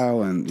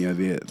style and,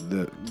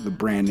 the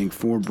branding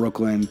for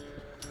Brooklyn,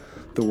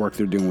 the work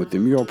they're doing with the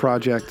mural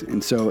project.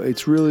 And so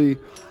it's really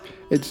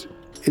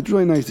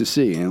nice to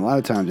see. And a lot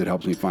of times it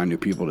helps me find new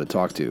people to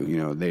talk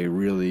to. They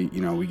really,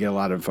 we get a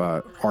lot of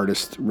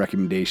artist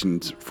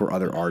recommendations for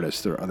other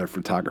artists or other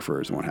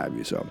photographers and what have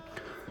you. So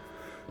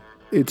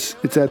it's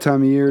that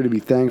time of year to be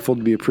thankful,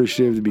 to be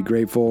appreciative, to be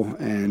grateful.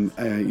 And,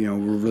 we're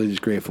really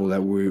just grateful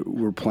that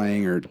we're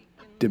playing or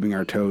dipping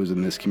our toes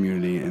in this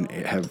community and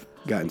have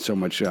gotten so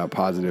much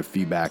positive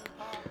feedback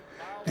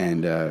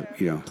and,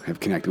 have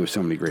connected with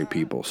so many great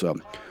people. So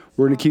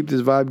we're going to keep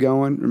this vibe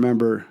going.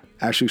 Remember,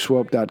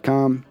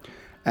 ashleyswope.com,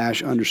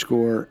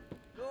 Ash_and_Inc.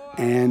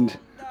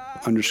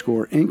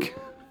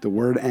 The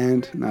word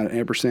and, not an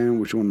ampersand,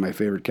 which is one of my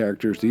favorite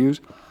characters to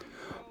use.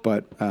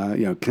 But,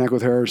 connect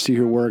with her, see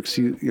her work,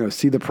 see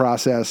the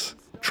process,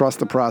 trust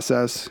the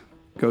process,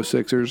 go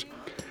Sixers.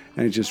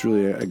 And it's just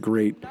really a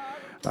great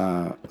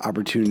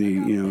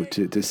opportunity,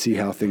 to see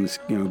how things,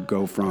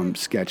 go from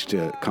sketch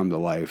to come to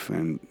life.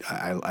 And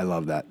I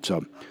love that.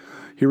 So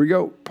here we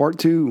go. Part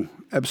 2,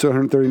 episode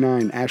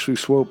 139, Ashley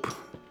Swope,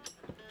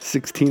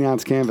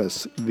 16-ounce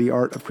canvas, The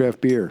Art of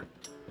Craft Beer,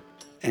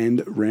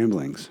 and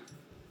Ramblings.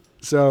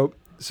 So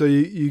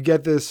you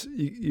get this,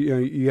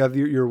 you have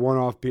your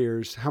one-off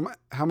beers.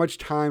 How much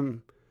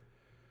time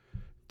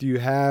do you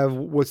have?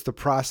 What's the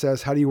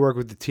process? How do you work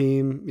with the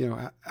team?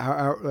 How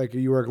are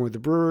you working with the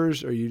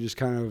brewers? Or are you just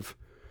kind of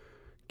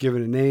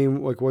given a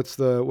name? Like what's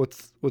the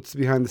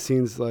behind the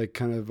scenes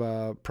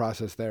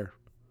process there?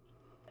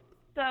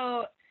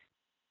 So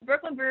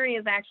Brooklyn Brewery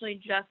is actually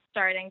just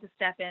starting to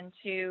step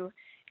into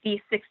the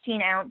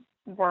 16-ounce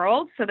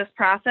world. So this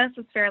process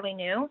is fairly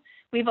new.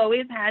 We've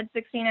always had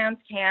 16-ounce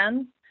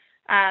cans,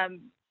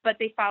 but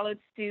they followed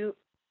suit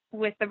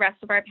with the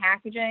rest of our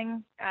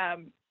packaging,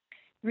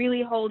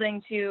 really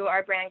holding to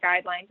our brand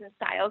guidelines and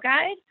style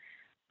guide.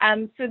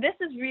 So this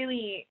is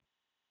really,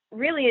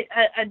 really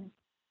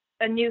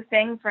a new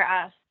thing for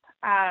us,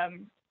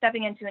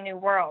 stepping into a new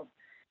world.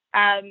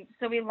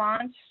 So we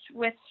launched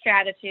with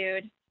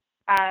Stratitude.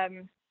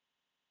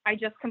 I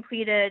just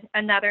completed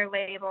another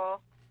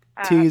label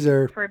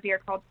teaser for a beer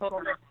called Total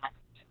Request.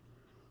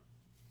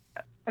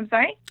 I'm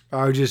sorry?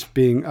 I was just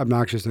being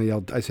obnoxious and I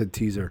yelled. I said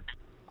teaser.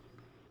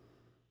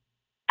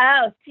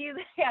 Oh,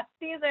 teaser. Yeah,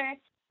 teaser.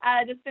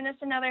 Just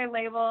finished another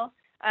label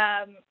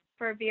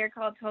for a beer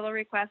called Total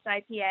Request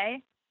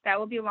IPA. That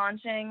will be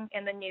launching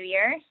in the new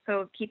year,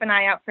 so keep an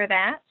eye out for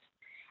that.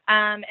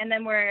 And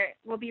then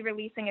we'll be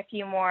releasing a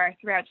few more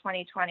throughout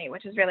 2020,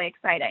 which is really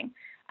exciting.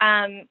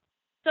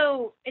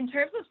 So in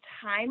terms of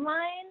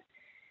timeline,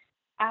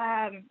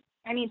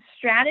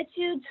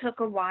 Stratitude took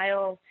a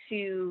while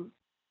to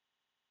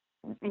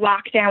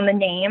lock down the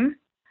name.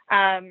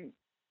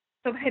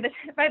 So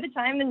by the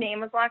time the name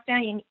was locked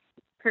down,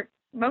 for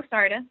most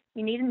artists,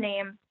 you need a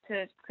name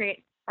to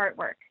create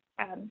artwork.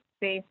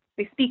 They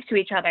speak to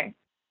each other.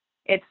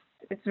 It's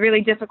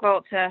really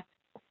difficult to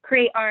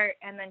create art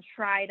and then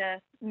try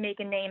to make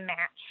a name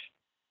match.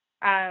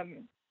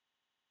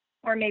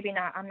 Or maybe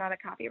not. I'm not a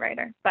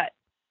copywriter, but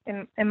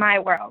in my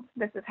world,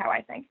 this is how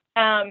I think.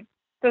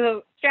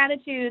 So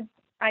Stratitude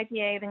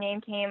IPA, the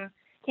name came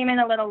in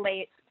a little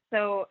late.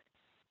 So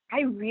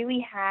I really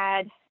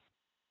had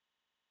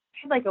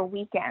like a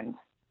weekend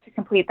to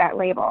complete that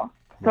label.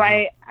 So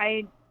wow.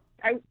 I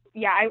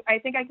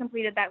think I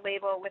completed that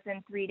label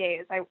within 3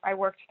 days. I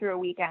worked through a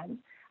weekend,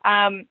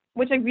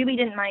 which I really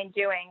didn't mind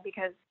doing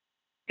because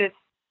this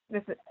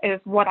is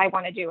what I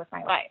want to do with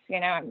my life.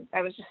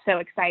 I was just so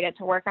excited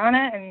to work on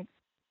it. And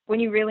when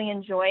you really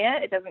enjoy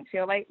it, it doesn't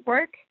feel like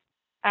work.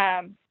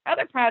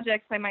 Other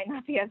projects I might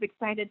not be as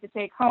excited to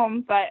take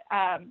home, but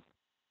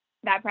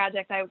that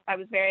project I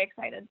was very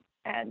excited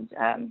and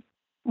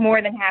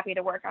more than happy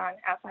to work on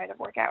outside of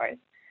work hours.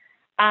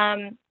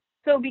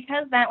 So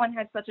because that one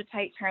had such a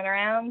tight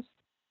turnaround,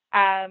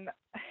 I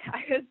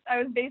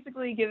was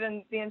basically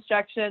given the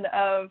instruction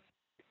of,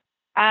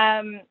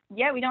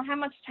 we don't have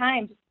much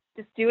time.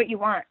 Just do what you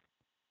want.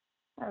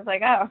 I was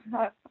like, oh,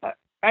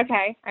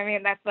 okay. I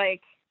mean, that's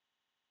like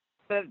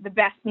the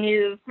best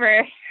news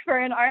for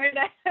an artist.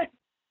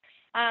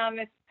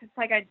 It's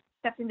like I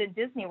stepped into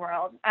Disney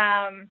World.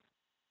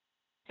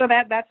 So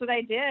that's what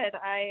I did.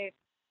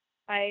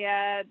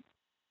 I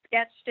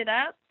sketched it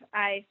up.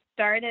 I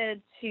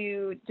started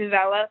to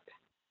develop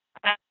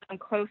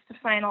close to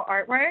final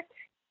artwork.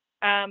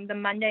 The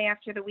Monday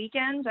after the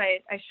weekend,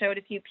 I showed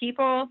a few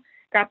people,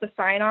 got the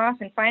sign off,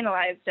 and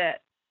finalized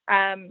it.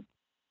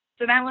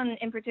 So that one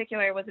in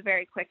particular was a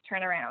very quick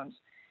turnaround.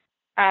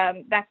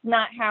 That's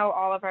not how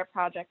all of our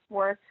projects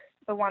work.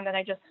 The one that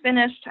I just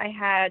finished, I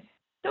had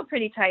still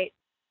pretty tight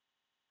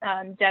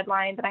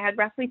deadline, but I had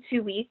roughly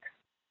 2 weeks.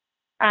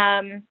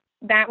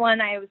 That one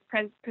I was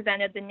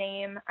presented the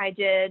name. I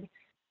did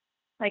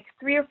like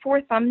 3 or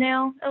 4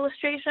 thumbnail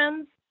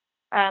illustrations,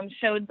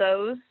 showed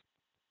those,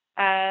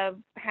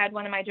 had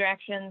one of my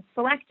directions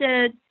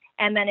selected,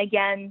 and then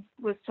again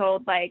was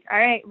told like, all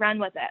right, run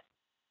with it.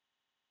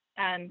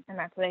 And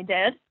that's what I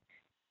did.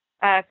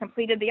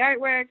 Completed the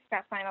artwork,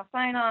 got final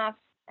sign-off,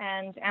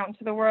 and out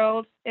into the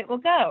world it will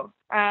go.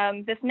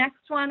 This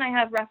next one I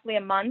have roughly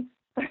a month.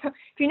 If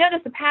you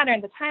notice the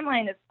pattern, the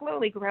timeline is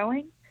slowly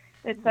growing.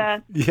 It's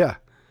a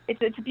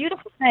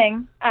beautiful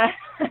thing.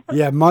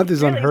 Yeah, a month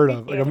is really unheard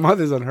of. Like a month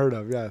is unheard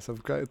of. Yeah, so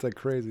it's like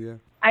crazy. Yeah.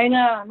 I know.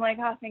 I'm like,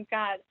 oh, thank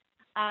God.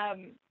 So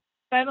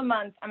I have a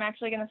month. I'm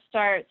actually going to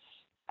start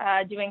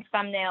doing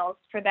thumbnails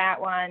for that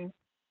one.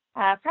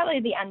 Probably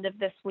the end of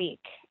this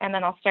week, and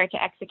then I'll start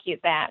to execute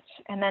that.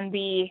 And then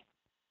the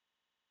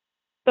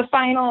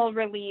final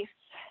release,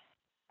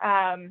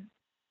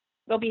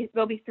 there'll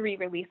be 3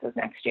 releases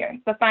next year.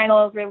 The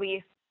final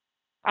release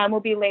will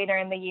be later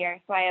in the year.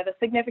 So I have a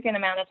significant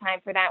amount of time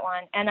for that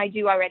one. And I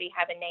do already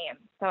have a name.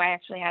 So I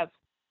actually have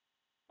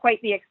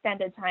quite the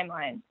extended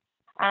timeline.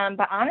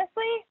 But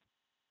honestly,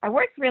 I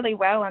work really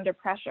well under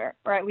pressure,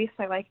 or at least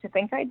I like to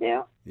think I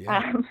do.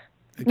 Yeah.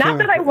 Not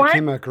that I want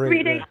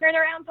 3-day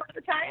turnarounds all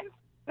the time,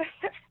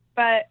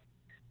 but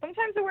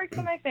sometimes it works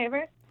in my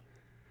favor.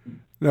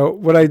 No,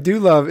 what I do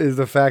love is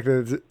the fact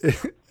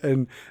that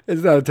and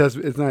it's not a test.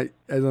 It's not it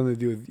has nothing to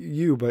do with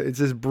you, but it's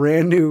this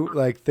brand new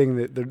like thing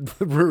that the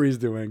brewery's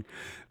doing,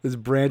 that's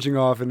branching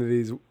off into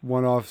these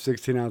one-off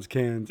 16-ounce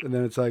cans, and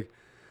then it's like,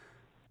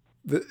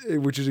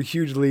 which is a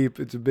huge leap.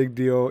 It's a big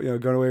deal,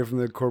 going away from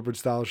the corporate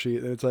style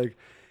sheet, and it's like,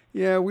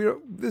 yeah, we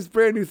don't, this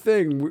brand new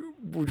thing,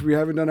 which we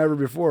haven't done ever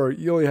before.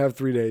 You only have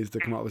 3 days to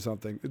come up with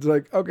something. It's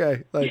like,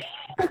 okay, like.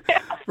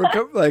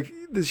 Like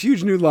this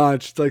huge new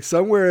launch, it's like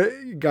somewhere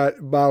it got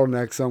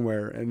bottlenecked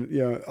somewhere,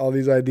 and all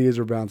these ideas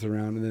were bouncing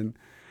around, and then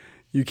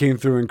you came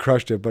through and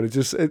crushed it. But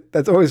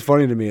that's always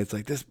funny to me. It's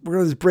like we're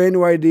gonna this brand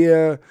new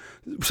idea,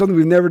 something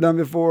we've never done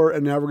before,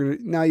 and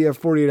now you have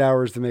 48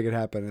 hours to make it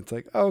happen. It's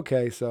like,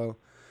 okay, so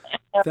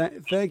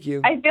thank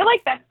you. I feel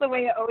like that's the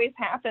way it always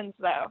happens,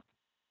 though.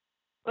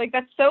 Like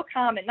that's so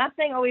common. Not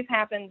saying always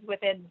happens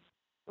within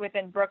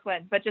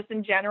Brooklyn, but just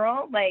in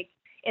general, like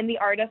in the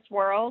artist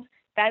world.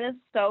 That is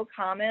so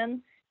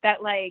common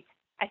that, like,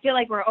 I feel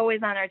like we're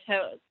always on our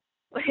toes.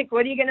 Like,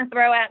 what are you going to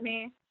throw at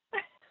me?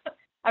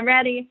 I'm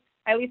ready.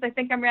 At least I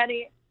think I'm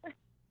ready.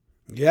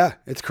 Yeah,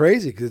 it's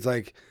crazy because it's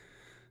like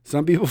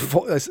some people,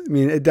 I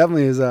mean, it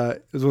definitely is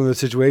one of those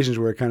situations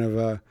where it kind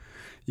of,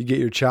 you get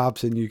your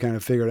chops and you kind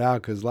of figure it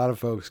out, because a lot of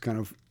folks kind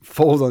of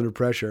fold under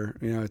pressure.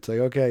 It's like,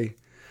 okay,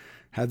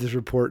 have this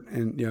report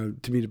and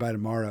to me by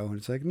tomorrow, and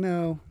it's like,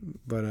 no.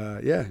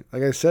 But yeah,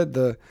 like I said,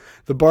 the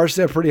bar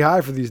set pretty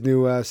high for these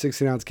new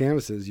 16-ounce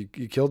canvases. You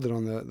killed it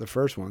on the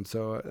first one,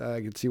 so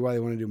I can see why they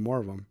want to do more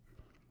of them.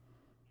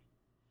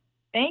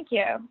 Thank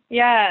you.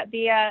 Yeah,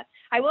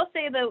 I will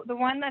say the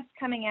one that's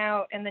coming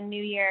out in the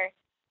new year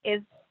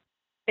is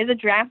a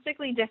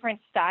drastically different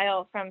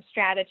style from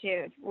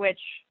Stratitude, which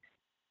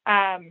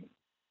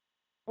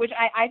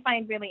I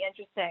find really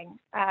interesting.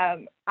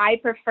 I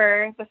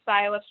prefer the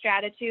style of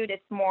Stratitude.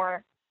 It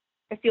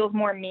feels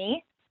more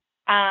me.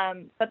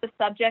 But the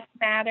subject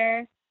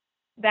matter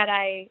that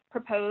I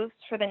proposed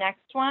for the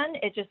next one,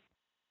 it just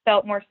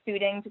felt more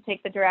suiting to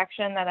take the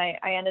direction that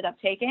I ended up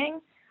taking.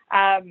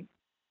 And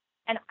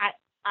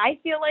I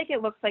feel like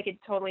it looks like a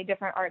totally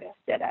different artist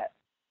did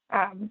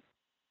it.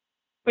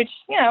 Which,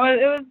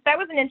 that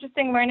was an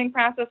interesting learning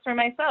process for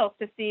myself,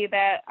 to see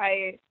that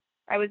I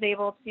was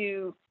able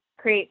to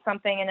create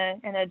something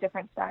in a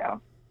different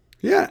style.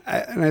 Yeah,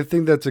 and I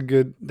think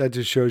that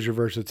just shows your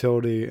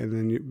versatility, and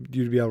then you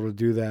to be able to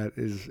do that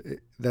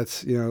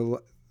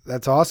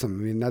that's awesome.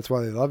 I mean, that's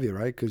why they love you,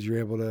 right? Because you're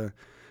able to,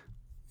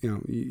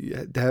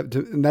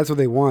 and that's what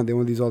they want. They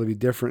want these all to be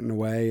different in a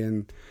way,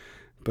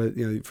 but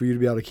for you to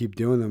be able to keep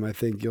doing them, I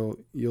think you'll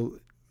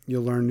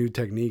learn new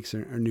techniques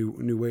or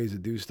new ways to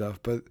do stuff.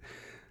 But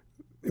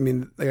I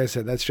mean, like I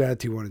said, that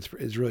Stratitude one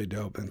is really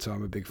dope, and so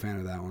I'm a big fan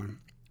of that one.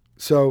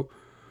 So.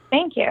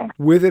 Thank you.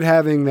 With it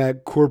having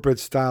that corporate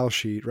style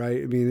sheet,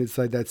 right? I mean, it's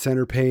like that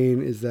center pane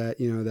is that,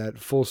 that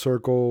full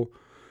circle,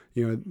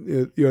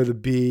 the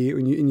B,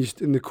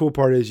 and the cool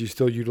part is you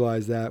still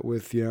utilize that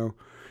with,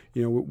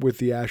 with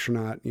the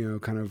astronaut,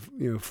 kind of,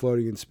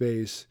 floating in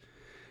space.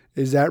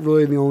 Is that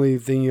really the only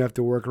thing you have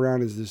to work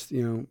around? Is this,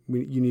 you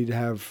need to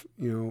have,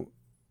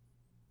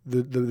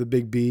 the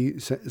big B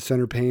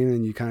center pane,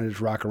 and you kind of just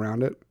rock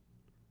around it?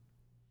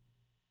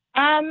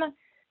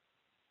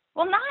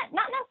 Well,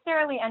 not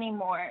necessarily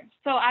anymore.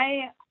 So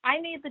I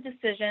made the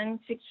decision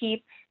to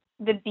keep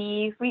the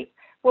B.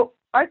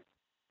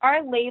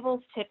 Our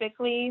labels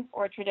typically,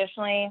 or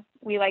traditionally,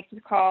 we like to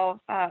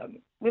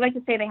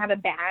say they have a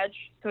badge.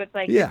 So it's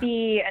like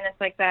B, and it's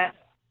like that,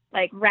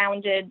 like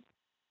rounded,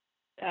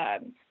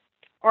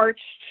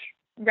 arched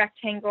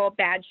rectangle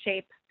badge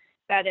shape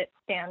that it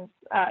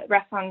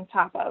rests on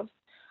top of.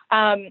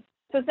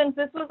 So since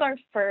this was our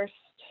first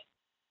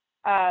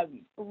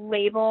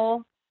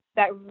label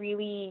that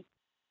really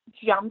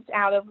jumped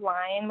out of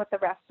line with the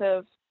rest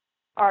of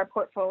our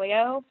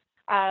portfolio,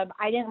 I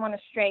didn't want to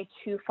stray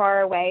too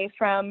far away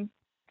from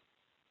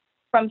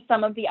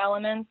some of the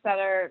elements that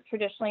are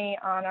traditionally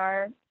on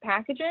our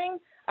packaging,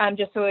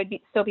 just so it would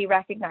still be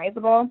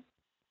recognizable.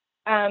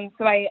 So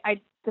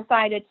I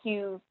decided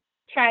to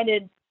try to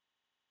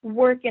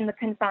work in the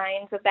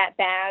confines of that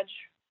badge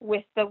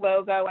with the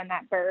logo and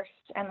that burst,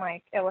 and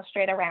like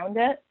illustrate around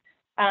it.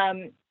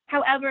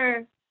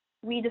 However,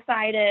 we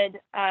decided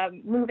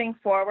moving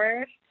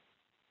forward,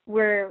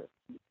 we're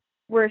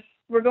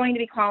going to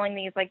be calling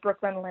these like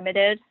Brooklyn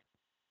Limited,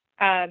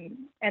 and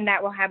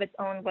that will have its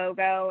own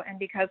logo. And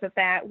because of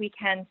that, we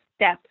can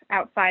step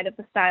outside of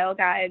the style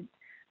guide.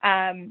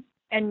 And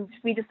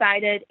we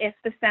decided if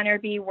the center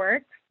B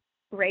works,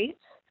 great.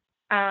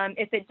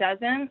 If it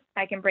doesn't,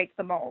 I can break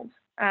the mold.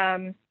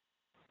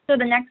 So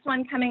the next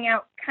one coming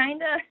out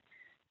kind of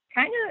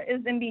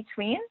is in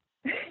between.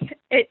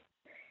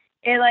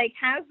 It like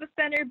has the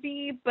center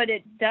B, but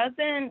it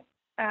doesn't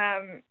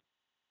I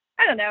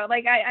don't know,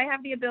 like I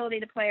have the ability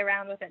to play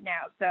around with it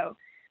now, so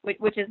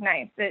which is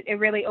nice. It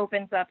really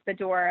opens up the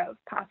door of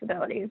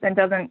possibilities and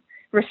doesn't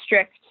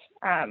restrict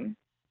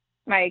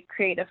my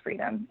creative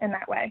freedom in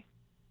that way.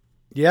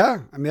 Yeah,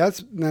 I mean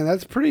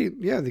that's pretty.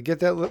 Yeah, to get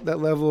that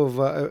level of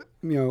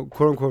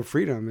quote unquote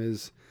freedom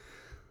is,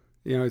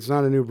 it's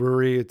not a new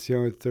brewery. It's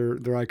they're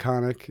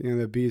iconic.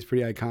 The B is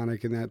pretty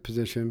iconic in that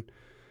position,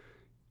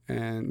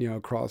 and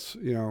across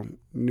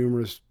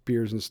numerous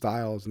beers and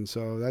styles. And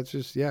so that's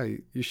just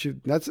you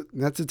should. That's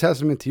a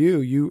testament to you.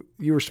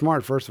 You were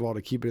smart, first of all,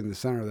 to keep it in the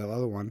center of that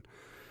other one,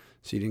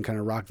 so you didn't kind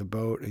of rock the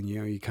boat, and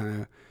you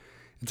kind of.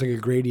 It's like a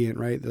gradient,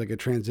 right? Like a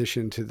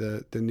transition to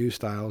the new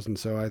styles. And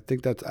so I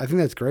think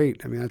that's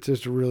great. I mean, that's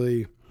just it's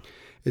really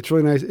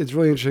nice. It's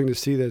really interesting to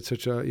see that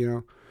such a,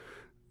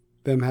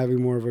 them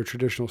having more of a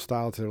traditional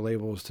style to their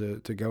labels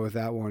to go with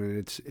that one. And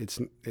it's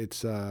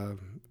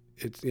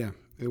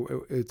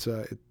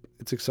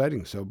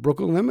exciting. So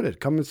Brooklyn Limited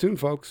coming soon,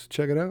 folks.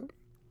 Check it out.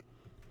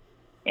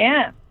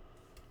 Yeah.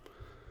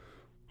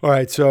 All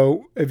right.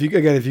 So if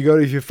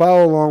you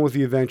follow along with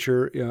the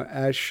adventure,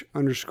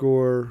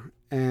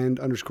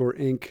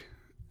 Ash_and_Inc.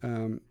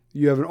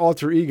 You have an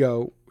alter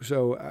ego.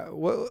 So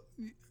what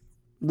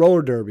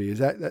roller derby is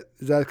that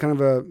kind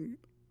of a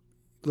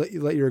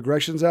let your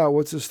aggressions out?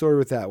 What's the story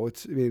with that?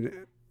 What's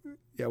the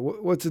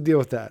deal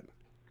with that?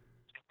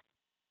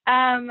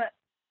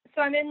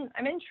 So I'm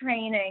in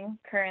training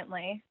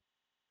currently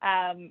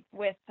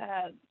with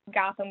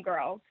Gotham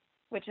Girls,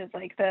 which is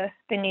like the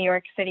New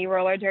York City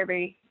roller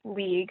derby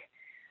league.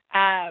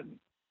 They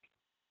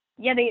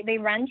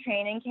run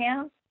training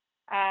camps.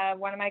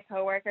 One of my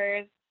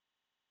coworkers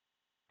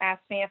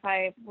asked me if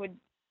I would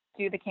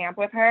do the camp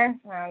with her.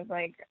 And I was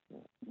like,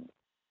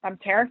 I'm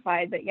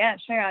terrified, but yeah,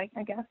 sure, I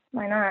guess,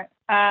 why not?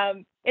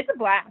 It's a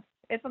blast.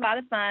 It's a lot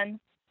of fun.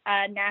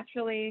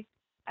 Naturally,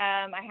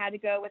 I had to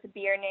go with a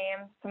beer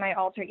name, so my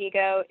alter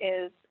ego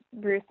is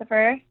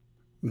Lucifer.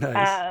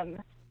 Nice.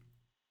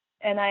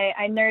 And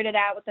I nerded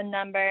out with the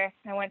number.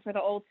 I went for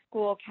the old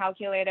school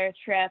calculator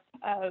trick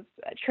of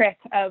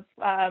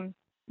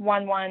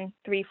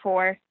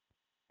 1134.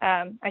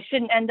 I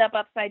shouldn't end up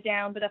upside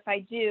down, but if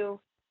I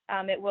do,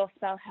 it will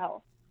spell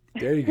hell.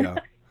 There you go.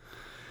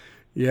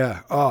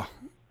 Yeah. Oh,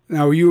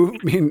 now are you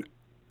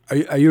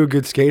a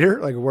good skater?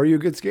 Like, were you a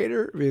good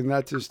skater? I mean,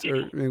 that's just,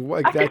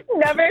 like that. I've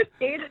never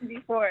skated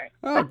before.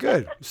 Oh,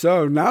 good.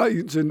 So now all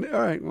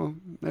right. Well,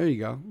 there you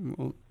go.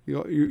 Well,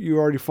 you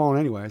already fallen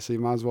anyway, so you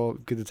might as well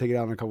get to take it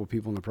out on a couple of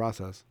people in the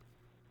process.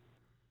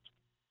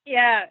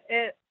 Yeah.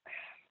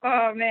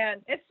 Oh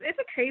man, it's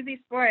a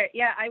crazy sport.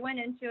 Yeah, I went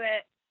into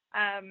it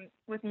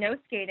with no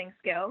skating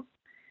skills.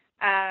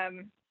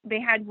 They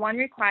had one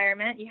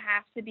requirement: you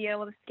have to be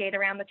able to skate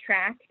around the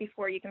track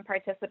before you can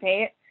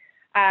participate.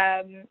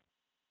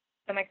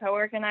 So my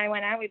coworker and I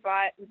went out. We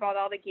bought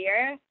all the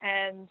gear,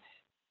 and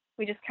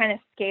we just kind of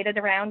skated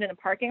around in a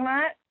parking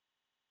lot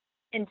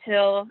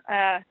until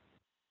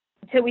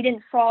we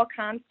didn't fall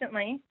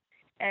constantly,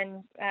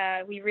 and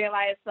we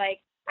realized, like,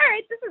 all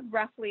right, this is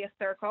roughly a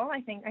circle.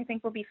 I think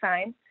we'll be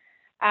fine.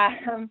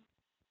 But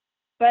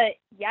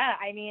yeah,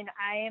 I mean,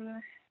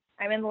 I'm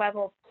in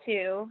level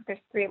 2. There's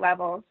 3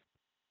 levels.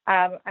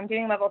 I'm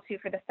doing level 2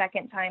 for the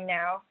second time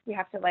now. You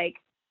have to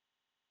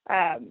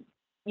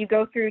you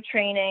go through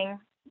training.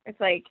 It's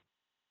like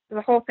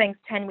the whole thing's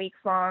 10 weeks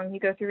long.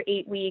 You go through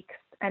 8 weeks,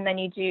 and then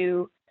you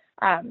do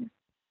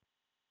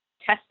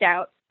test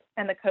outs,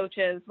 and the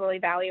coaches will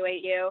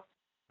evaluate you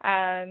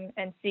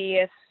and see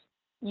if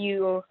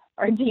you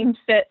are deemed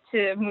fit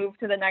to move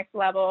to the next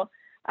level.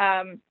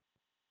 I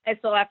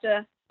still have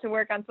to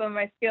work on some of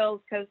my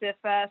skills, because if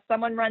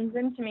someone runs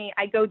into me,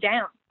 I go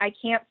down. I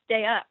can't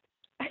stay up.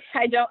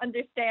 I don't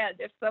understand.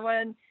 If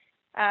someone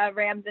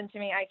rams into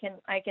me, I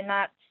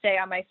cannot stay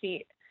on my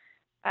feet.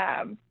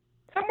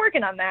 So I'm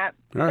working on that.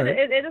 All right.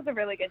 It is a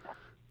really good time.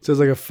 So it's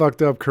like a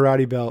fucked up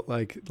karate belt,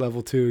 like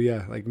level 2.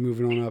 Yeah, like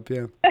moving on up.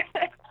 Yeah.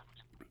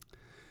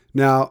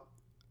 Now,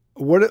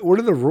 what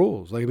are the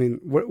rules? Like, I mean,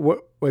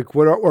 what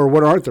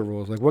aren't the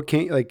rules? Like, what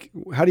can't, like,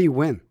 how do you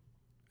win?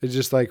 It's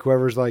just like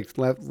whoever's like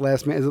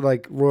last man. Is it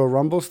like Royal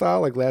Rumble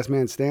style, like last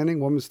man standing,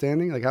 woman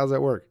standing? Like, how does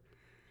that work?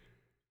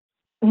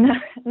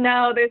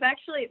 No, there's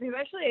actually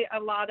a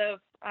lot of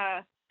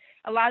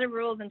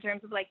rules in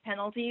terms of like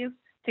penalties.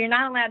 So you're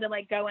not allowed to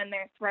like go in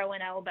there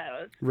throwing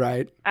elbows.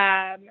 Right.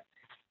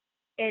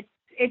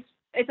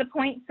 It's a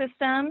point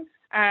system.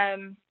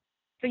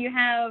 So you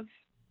have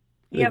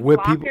People.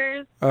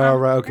 blockers. Oh,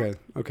 right.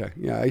 Okay.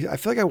 Yeah, I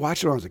feel like I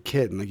watched it when I was a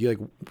kid, and like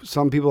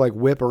some people like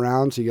whip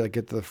around, so you like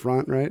get to the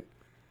front, right?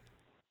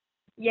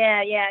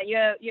 Yeah. You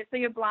have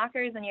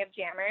blockers and you have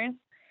jammers.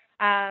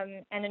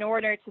 And in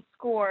order to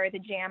score, the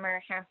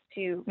jammer has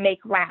to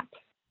make laps,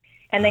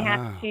 and they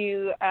have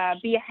to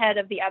be ahead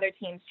of the other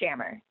team's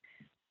jammer.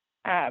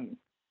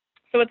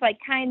 So it's like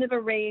kind of a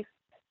race.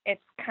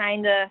 It's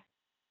kind of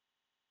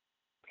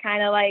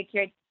like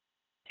you're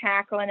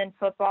tackling and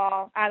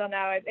football. I don't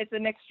know. It's a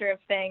mixture of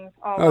things.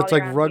 All Oh, while it's you're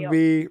like on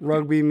the field.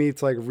 rugby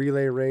meets like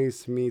relay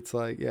race meets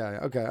like, yeah,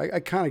 okay. I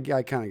kind of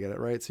get it,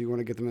 right? So you want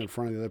to get them in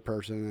front of the other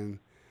person and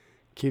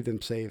keep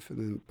them safe. And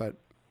then, but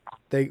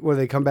they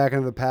come back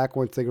into the pack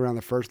once they go around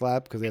the first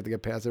lap because they have to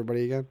get past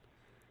everybody again?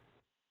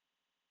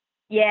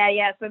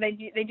 Yeah. So they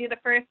do the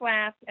first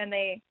lap and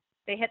they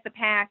hit the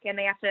pack and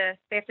they have to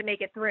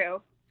make it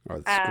through. Or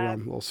the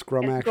little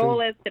scrum And the action? goal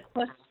is to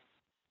push.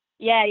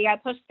 Yeah, you got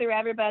to push through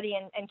everybody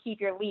and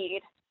keep your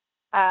lead.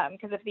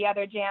 Because if the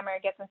other jammer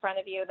gets in front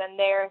of you, then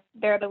they're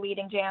the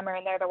leading jammer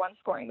and they're the one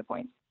scoring the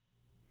points.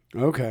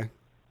 Okay.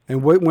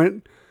 And what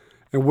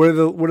are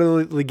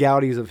the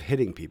legalities of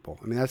hitting people?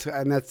 I mean,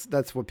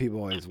 that's what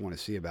people always want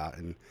to see about.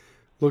 And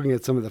looking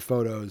at some of the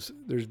photos,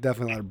 there's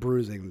definitely a lot of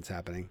bruising that's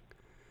happening.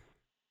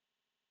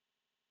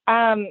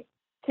 To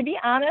be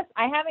honest,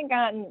 I haven't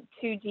gotten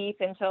too deep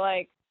into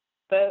like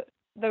the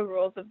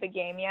rules of the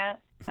game yet.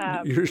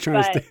 You're just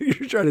trying to stay.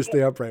 You're trying to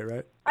stay upright,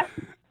 right? I'm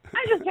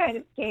just trying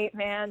to skate,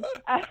 man.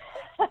 There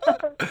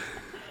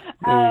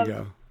you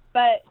go.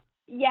 But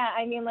yeah,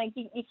 I mean, like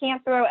you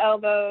can't throw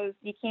elbows.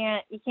 You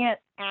can't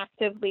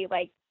actively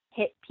like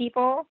hit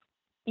people.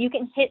 You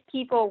can hit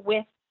people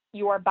with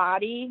your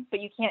body, but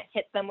you can't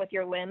hit them with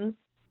your limbs.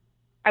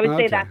 I would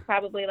say that's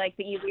probably like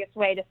the easiest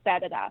way to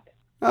set it up.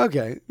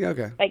 Okay.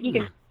 Okay. Like you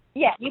can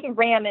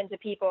ram into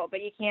people,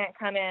 but you can't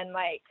come in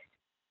like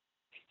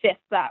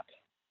fists up.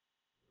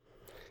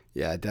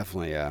 Yeah,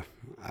 definitely. Yeah,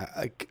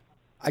 I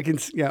can.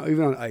 Yeah,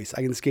 even on ice,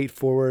 I can skate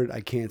forward. I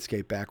can't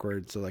skate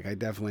backwards. So like, I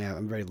definitely have.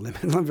 I'm very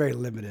limited. I'm very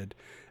limited.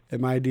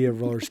 And my idea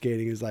of roller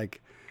skating is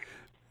like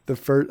the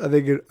first. I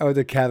think I was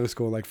at Catholic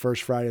school. Like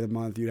first Friday of the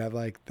month, you'd have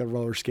like the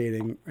roller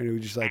skating, and it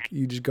would just like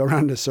you just go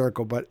around in a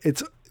circle. But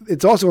it's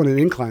also on an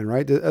incline,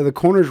 right? Are the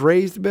corners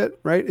raised a bit,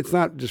 right? It's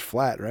not just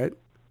flat, right?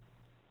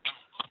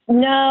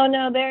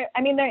 No. There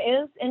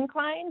is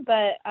incline,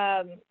 but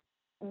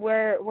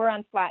we're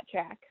on flat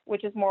track,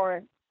 which is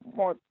more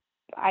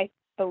I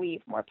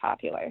believe more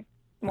popular,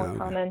 more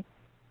common.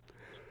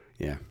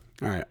 Yeah.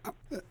 All right.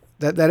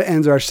 That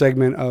ends our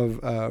segment of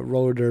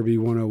Roller Derby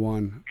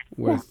 101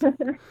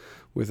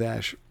 with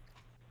Ash.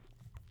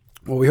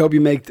 Well, we hope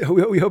you make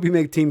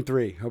team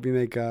 3. Hope you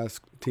make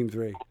team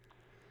 3.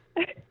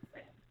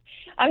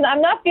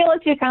 I'm not feeling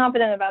too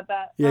confident about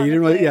that. Yeah, honestly.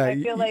 you didn't really. Yeah,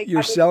 I feel like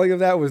your selling of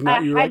that was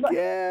not. You were like,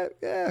 yeah,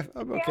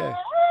 I'm okay. Yeah.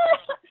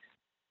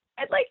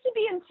 I'd like to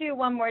be in 2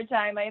 one more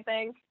time, I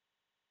think.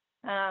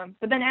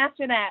 But then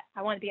after that,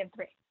 I want to be in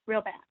 3,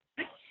 real bad.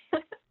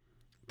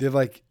 Did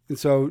like, and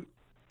so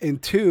in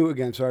 2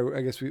 again. So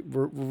I guess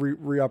we're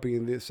re-upping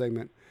in this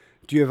segment.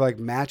 Do you have like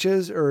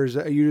matches, or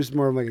are you just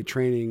more of like a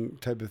training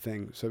type of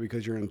thing? So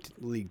because you're in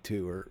League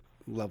 2 or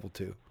Level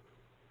 2.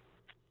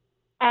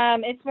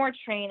 It's more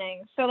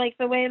training. So like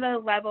the way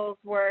the levels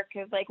work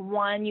is like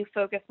 1, you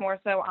focus more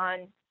so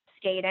on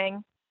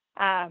skating,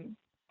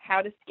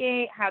 how to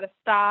skate, how to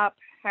stop,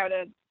 how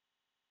to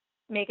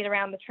make it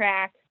around the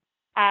track.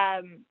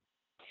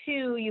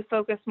 2, you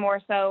focus more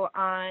so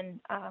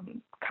on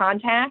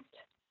contact.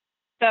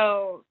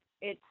 So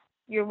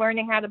you're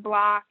learning how to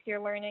block,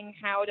 you're learning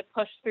how to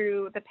push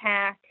through the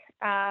pack,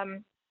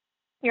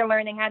 you're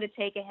learning how to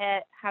take a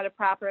hit, how to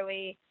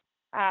properly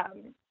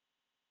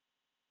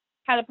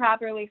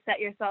set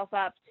yourself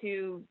up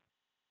to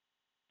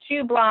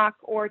block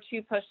or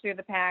to push through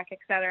the pack,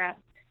 etc.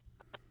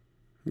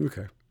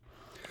 Okay.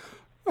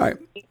 All right.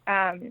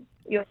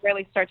 You'll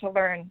really start to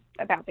learn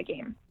about the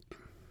game.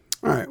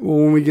 All right. Well,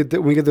 when we get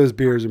those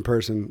beers in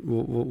person,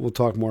 we'll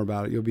talk more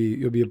about it. You'll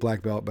be a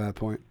black belt by that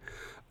point.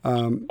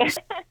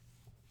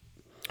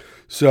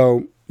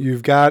 So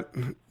you've got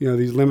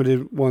these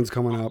limited ones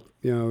coming up.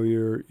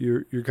 You're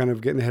kind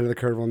of getting ahead of the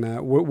curve on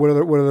that. What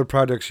other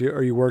projects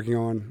are you working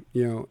on?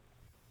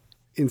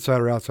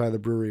 Inside or outside of the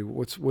brewery?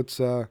 What's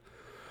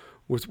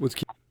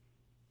key?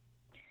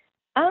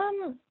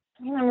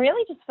 I'm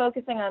really just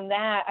focusing on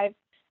that. I've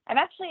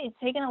actually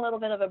taken a little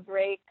bit of a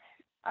break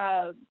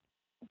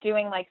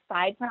doing like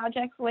side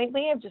projects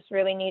lately. I've just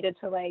really needed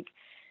to like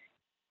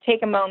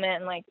take a moment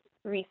and like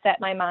reset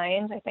my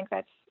mind. I think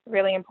that's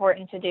really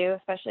important to do,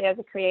 especially as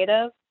a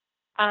creative.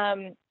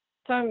 So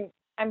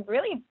I'm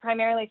really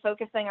primarily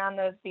focusing on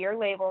those beer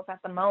labels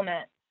at the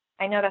moment.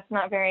 I know that's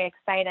not very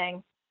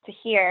exciting to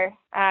hear,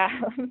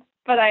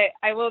 but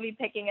I will be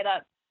picking it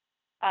up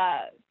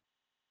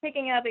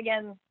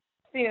again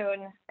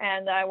soon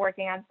and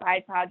working on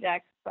side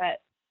projects. But I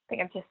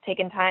think I've just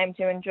taken time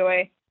to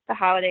enjoy the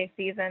holiday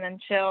season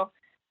and chill.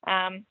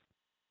 And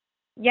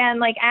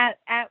like at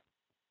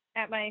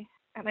my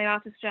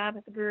office job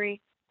at the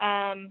brewery.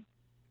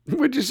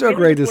 Which is so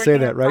great to say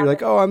that, right? You're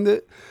like, oh, I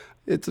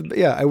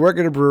work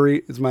at a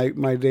brewery. It's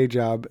my day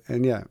job,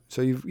 and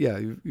so you've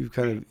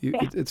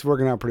it's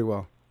working out pretty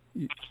well.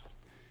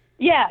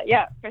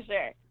 Yeah, for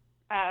sure.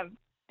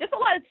 Just a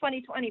lot of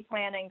 2020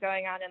 planning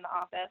going on in the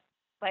office,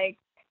 like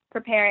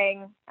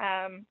preparing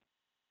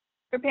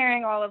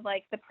all of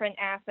like the print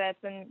assets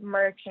and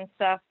merch and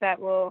stuff that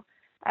will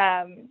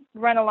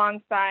run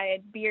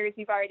alongside beers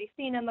you've already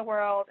seen in the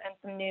world and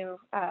some new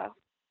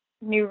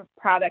new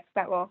products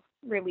that we'll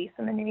release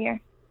in the new year.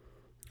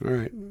 All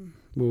right.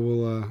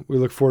 Well, we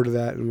look forward to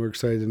that, and we're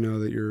excited to know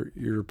that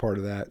you're a part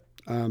of that.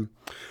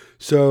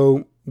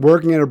 So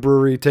working at a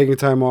brewery, taking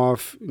time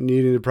off,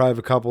 needing to probably have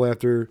a couple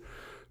after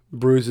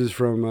bruises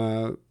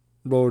from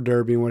roller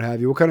derby and what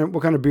have you. What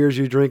kind of beers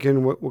are you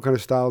drinking? What kind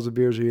of styles of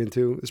beers are you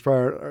into? It's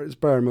probably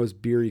our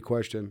most beery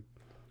question,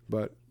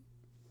 but.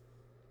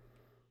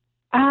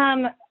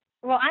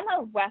 Well, I'm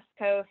a West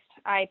Coast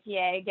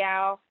IPA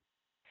gal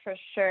for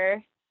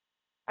sure.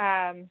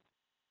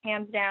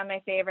 Hands down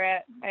my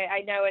favorite.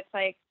 I know it's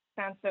like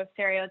sounds so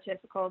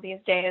stereotypical these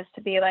days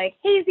to be like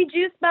hazy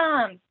juice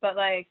bombs, but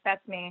like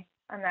that's me.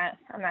 I'm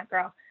that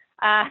girl.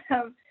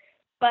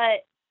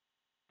 But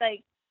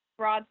like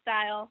broad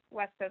style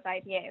West Coast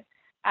IPAs.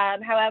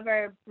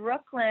 However,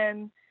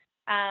 Brooklyn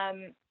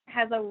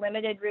has a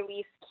limited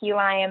release key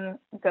lime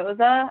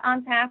goza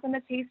on tap in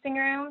the tasting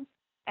room,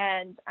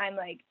 and I'm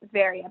like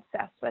very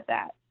obsessed with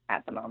that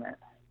at the moment.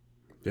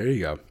 There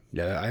you go.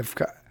 Yeah,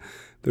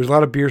 there's a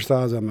lot of beer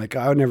styles I'm like,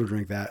 I would never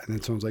drink that. And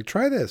then someone's like,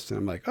 try this. And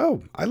I'm like,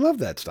 oh, I love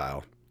that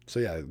style. So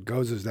yeah,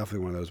 goza is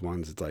definitely one of those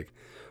ones. It's like,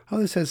 oh,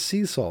 this has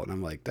sea salt. And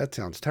I'm like, that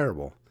sounds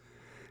terrible.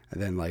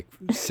 And then like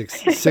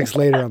six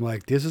later, I'm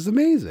like, this is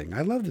amazing.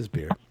 I love this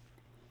beer.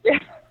 Yeah.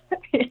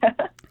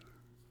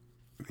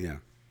 Yeah.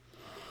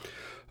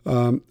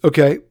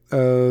 Okay.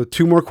 2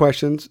 more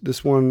questions.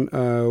 This one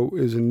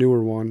is a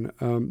newer one.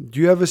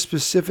 Do you have a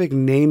specific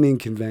naming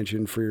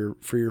convention for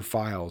your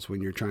files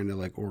when you're trying to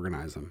like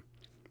organize them?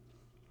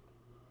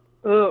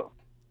 Ooh.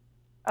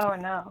 Oh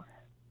no.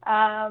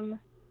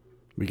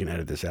 We can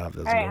edit this out if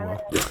it doesn't go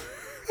well.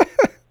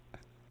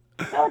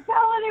 Don't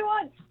tell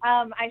anyone.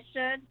 I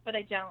should, but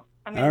I don't.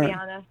 I'm gonna be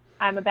honest.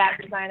 I'm a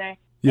bad designer.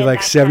 You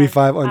like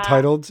 75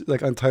 untitled,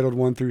 like untitled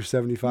 1 through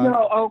 75?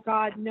 No. Oh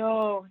God,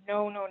 no.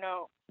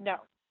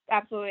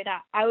 Absolutely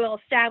not. I will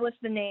establish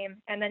the name,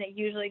 and then it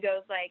usually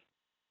goes like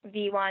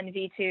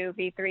V1, V2,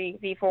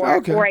 V3, V4,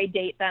 okay. Or I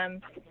date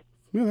them.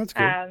 Yeah, that's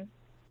good.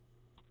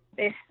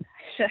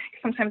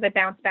 Sometimes I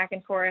bounce back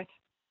and forth.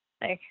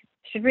 Like,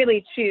 should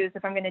really choose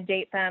if I'm going to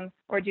date them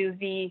or do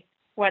V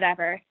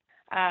whatever.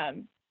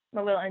 I'm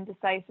a little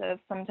indecisive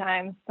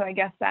sometimes, so I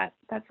guess that's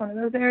one of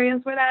those areas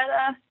where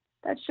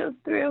that shows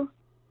through.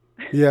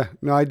 Yeah,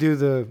 no, I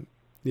do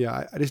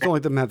I just don't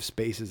like them to have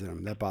spaces in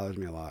them. That bothers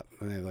me a lot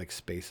when they have like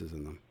spaces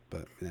in them,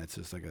 but that's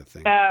just like a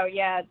thing. Oh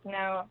yeah,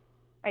 no,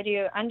 I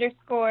do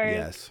underscores.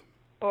 Yes.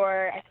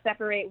 Or I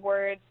separate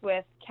words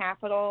with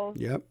capitals.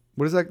 Yep.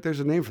 What is that? There's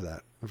a name for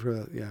that. I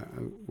forgot. Yeah,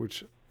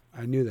 which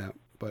I knew that,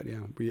 but yeah,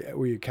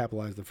 we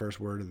capitalize the first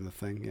word in the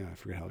thing. Yeah, I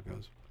forget how it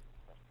goes.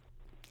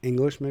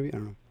 English, maybe? I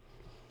don't know.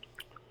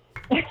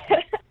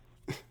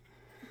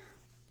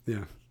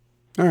 Yeah.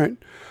 All right.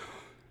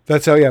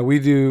 That's how. Yeah, we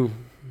do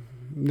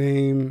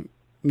name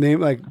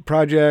like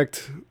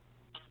project,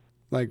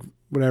 like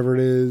whatever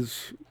it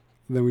is.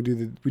 Then we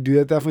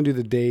definitely do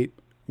the date.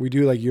 We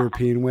do like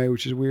European way,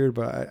 which is weird,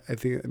 but I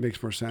think it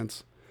makes more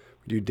sense.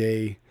 We do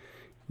day,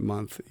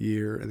 month,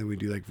 year, and then we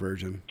do like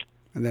version.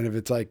 And then if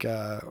it's like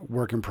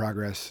work in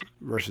progress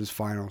versus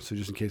final, so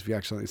just in case we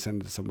accidentally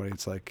send it to somebody,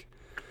 it's like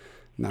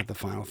not the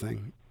final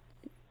thing.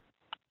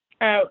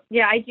 Oh,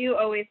 yeah, I do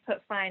always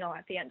put final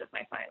at the end of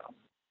my final.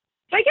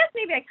 So I guess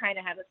maybe I kind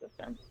of have a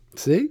system.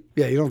 See?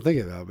 Yeah, you don't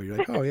think about it, but you're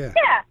like, oh, yeah.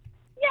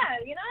 Yeah,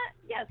 you know what?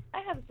 Yes,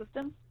 I have a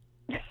system.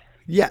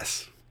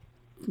 Yes.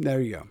 There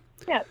you go.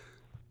 Yeah.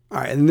 All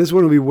right, and this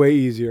one will be way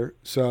easier.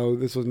 So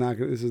this is not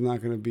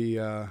going to be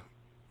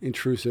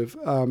intrusive.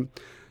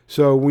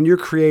 So when you're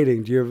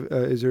creating, do you have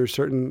are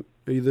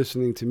you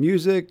listening to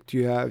music? Do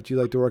you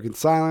like to work in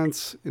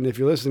silence? And if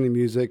you're listening to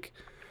music,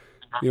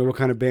 what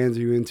kind of bands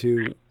are you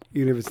into,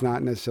 even if it's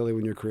not necessarily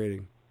when you're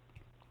creating?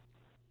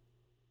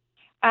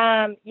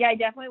 Yeah, I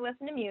definitely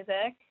listen to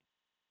music.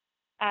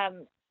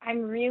 I'm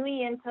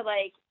really into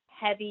like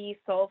heavy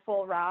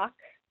soulful rock.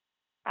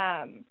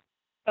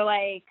 So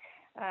like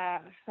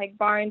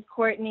Barnes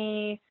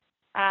Courtney,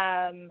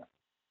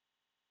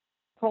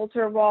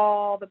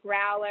 Polterwall, The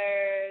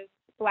Growlers,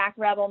 Black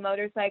Rebel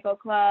Motorcycle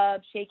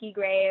Club, Shaky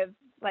Grave,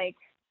 like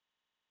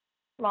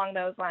along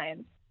those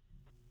lines.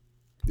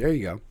 There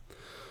you go.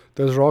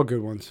 Those are all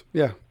good ones.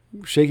 Yeah.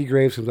 Shaky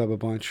Graves comes up a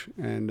bunch.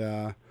 And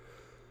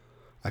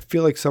I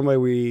feel like somebody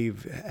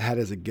we've had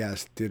as a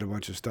guest did a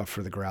bunch of stuff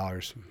for The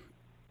Growlers.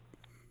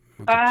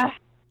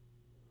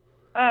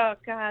 Oh,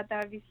 God,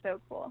 that would be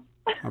so cool.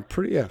 I'm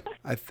pretty, yeah.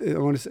 I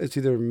want to. It's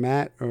either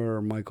Matt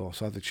or Michael,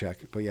 so I have to check.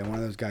 But yeah, one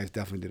of those guys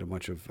definitely did a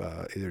bunch of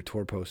either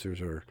tour posters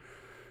or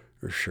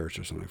shirts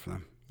or something for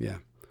them. Yeah,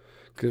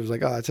 because it was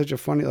like, oh, it's such a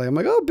funny. Like I'm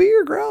like, oh,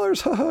 beer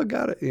Growlers, haha,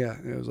 got it. Yeah,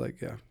 it was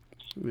like, yeah.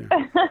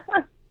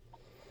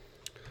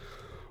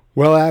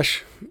 Well,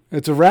 Ash,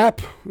 it's a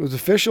wrap. It was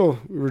official.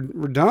 We're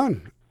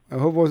done. I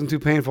hope it wasn't too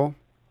painful.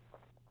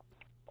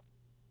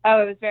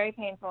 Oh, it was very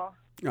painful.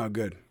 Oh,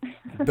 good.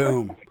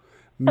 Boom.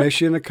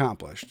 Mission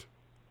accomplished.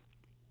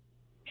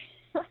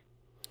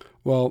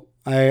 Well,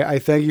 I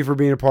thank you for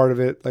being a part of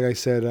it. Like I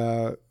said,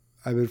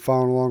 I've been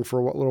following along for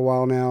a little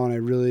while now, and I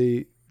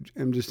really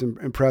am just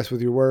impressed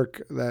with your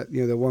work. That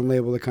the one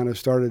label that kind of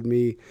started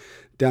me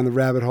down the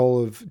rabbit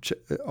hole of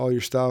all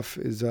your stuff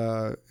is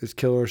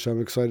killer. So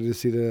I'm excited to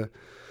see the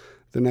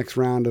next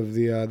round of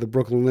the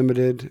Brooklyn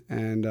Limited,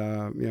 and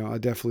I'll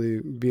definitely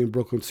be in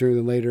Brooklyn sooner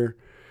than later,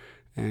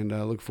 and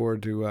look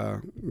forward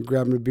to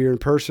grabbing a beer in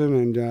person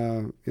and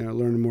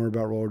learning more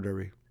about roller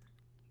derby.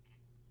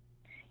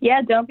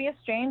 Yeah, don't be a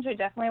stranger.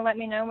 Definitely let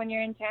me know when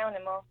you're in town,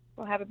 and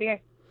we'll have a beer.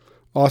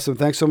 Awesome.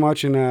 Thanks so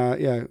much.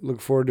 And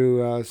look forward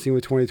to seeing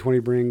what 2020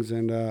 brings.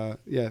 And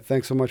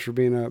thanks so much for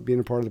being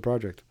a part of the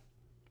project.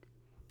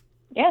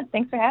 Yeah,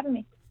 thanks for having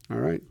me. All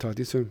right. Talk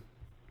to you soon.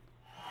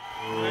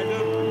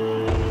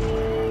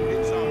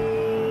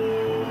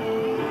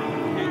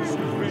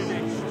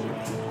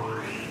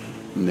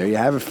 And there you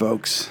have it,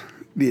 folks.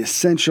 The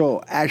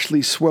essential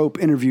Ashley Swope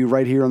interview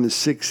right here on the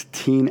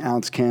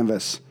 16-ounce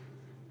canvas.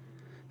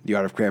 The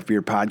Art of Craft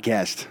Beer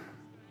podcast.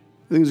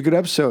 I think it was a good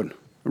episode.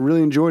 I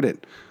really enjoyed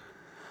it.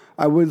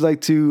 I would like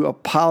to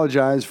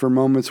apologize for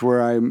moments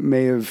where I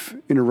may have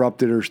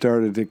interrupted or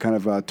started to kind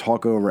of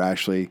talk over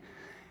Ashley.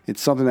 It's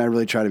something that I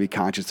really try to be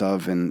conscious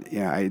of, and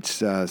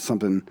it's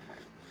something.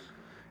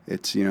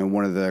 It's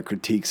one of the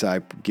critiques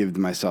I give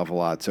to myself a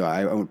lot. So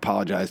I would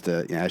apologize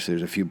to Ashley.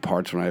 There's a few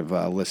parts when I've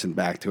listened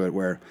back to it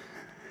where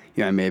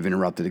I may have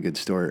interrupted a good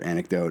story or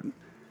anecdote.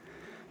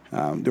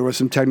 There was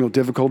some technical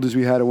difficulties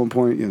we had at one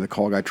point. The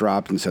call got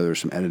dropped, and so there was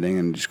some editing.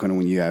 And just kind of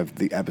when you have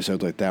the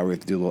episodes like that where you have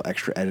to do a little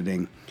extra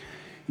editing,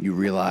 you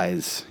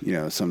realize,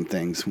 some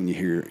things when you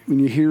hear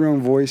your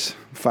own voice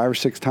 5 or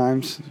 6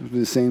 times,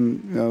 the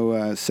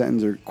same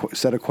sentence or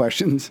set of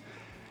questions.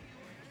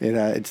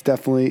 It's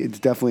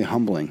definitely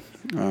humbling.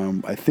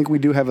 I think we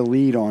do have a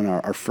lead on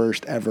our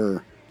first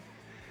ever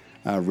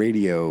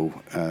radio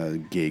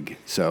gig.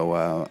 So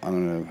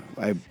I'm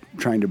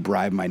trying to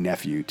bribe my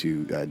nephew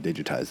to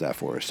digitize that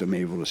for us. So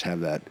maybe we'll just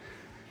have that.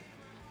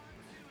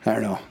 I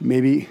don't know.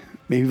 Maybe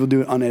we'll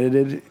do it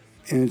unedited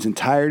in its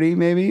entirety,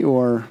 maybe,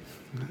 or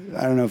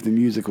I don't know if the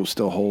music will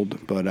still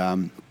hold, but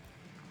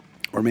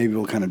or maybe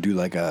we'll kind of do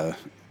like an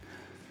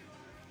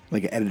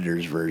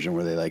editor's version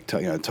where they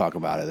talk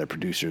about it. The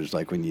producers,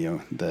 like when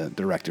the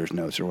director's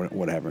notes or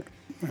whatever.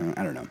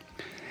 I don't know.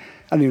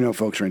 I don't even know if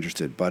folks are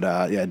interested, but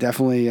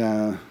definitely.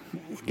 Again,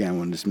 I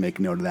want to just make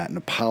note of that and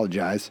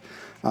apologize.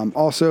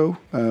 Also,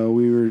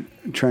 we were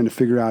trying to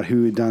figure out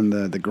who had done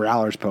the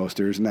Growlers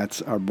posters, and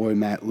that's our boy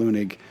Matt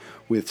Lunig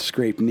with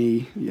Scraped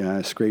Knee,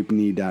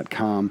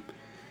 scrapedknee.com.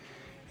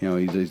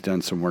 He's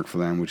done some work for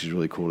them, which is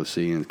really cool to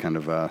see, and it kind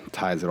of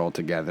ties it all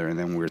together. And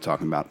then we were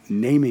talking about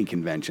naming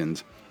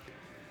conventions.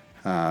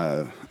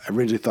 I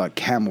originally thought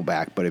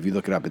Camelback, but if you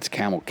look it up, it's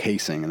camel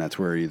casing, and that's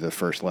where the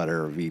first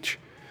letter of each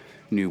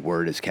new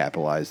word is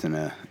capitalized in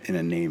a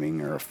naming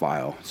or a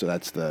file. So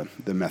that's the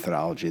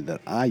methodology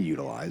that I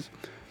utilize.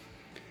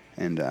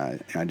 And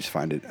I just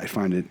find it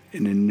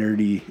in a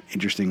nerdy,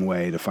 interesting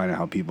way to find out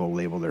how people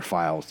label their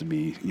files to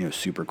be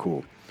super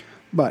cool.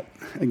 But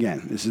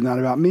again, this is not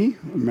about me.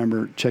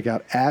 Remember, check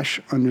out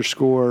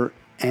Ash_and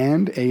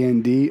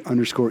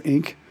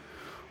AND_Inc.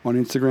 on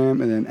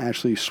Instagram, and then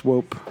Ashley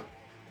Swope,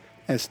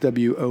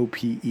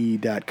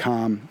 SWOPE.com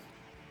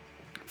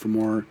for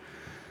more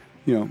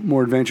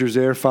adventures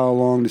there. Follow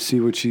along to see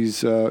what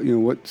she's,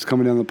 what's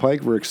coming down the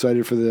pike. We're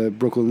excited for the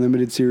Brooklyn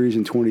Limited series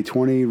in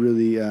 2020.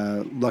 Really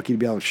lucky to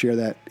be able to share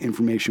that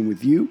information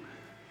with you.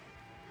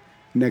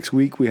 Next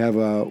week we have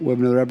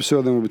another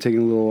episode. Then we'll be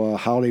taking a little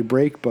holiday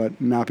break,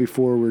 but not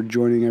before we're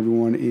joining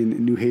everyone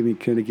in New Haven,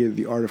 Connecticut,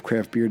 the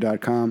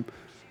artofcraftbeer.com.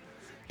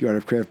 The Art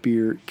of Craft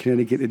Beer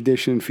Connecticut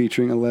edition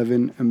featuring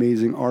 11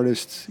 amazing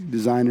artists,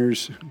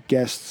 designers,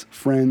 guests,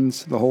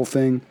 friends, the whole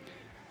thing.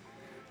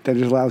 That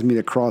just allows me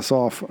to cross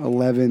off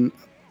 11,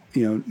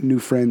 new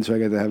friends who I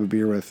got to have a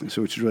beer with,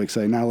 so which is really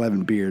exciting. Not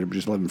 11 beers, but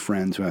just 11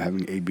 friends who I'm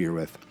having a beer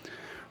with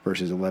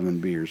versus 11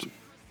 beers.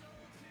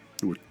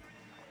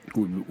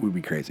 Would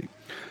be crazy.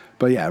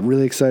 But yeah,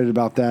 really excited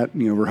about that.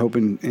 We're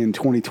hoping in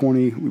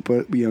 2020 we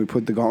put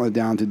the gauntlet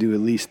down to do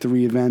at least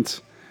 3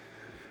 events.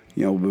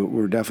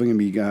 We're definitely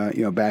going to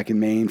be back in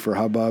Maine for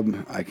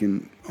Hubbub. I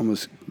can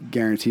almost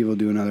guarantee we'll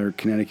do another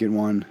Connecticut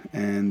one,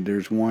 and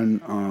there's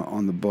one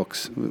on the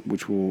books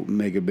which we'll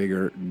make a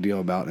bigger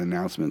deal about an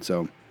announcement.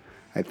 So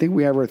I think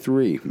we have our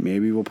 3.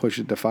 Maybe we'll push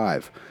it to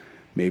 5.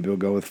 Maybe we'll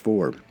go with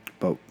 4.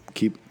 But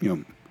keep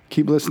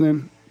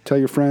listening. Tell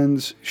your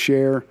friends.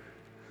 Share.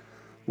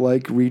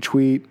 Like,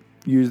 retweet,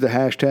 use the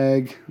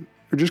hashtag,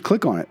 or just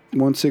click on it,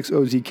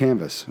 16OZ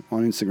Canvas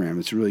on Instagram.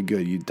 It's really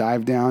good. You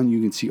dive down, you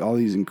can see all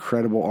these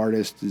incredible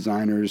artists,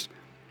 designers,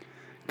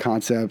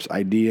 concepts,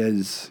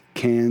 ideas,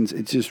 cans.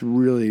 It's just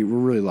we're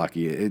really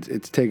lucky.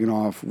 It's taken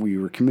off. We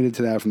were committed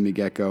to that from the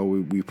get-go.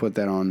 We put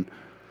that on,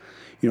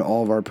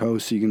 all of our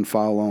posts so you can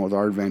follow along with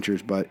our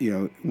adventures. But,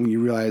 when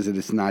you realize that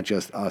it's not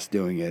just us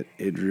doing it,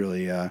 it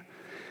really,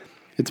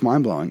 it's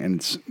mind-blowing, and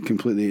it's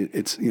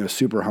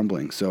super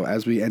humbling. So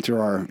as we enter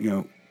our,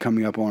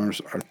 coming up on our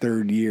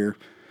 3rd year,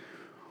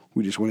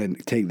 we just want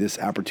to take this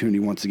opportunity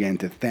once again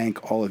to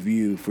thank all of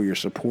you for your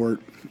support,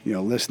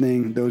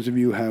 listening. Those of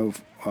you who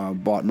have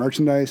bought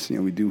merchandise,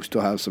 we do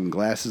still have some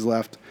glasses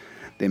left.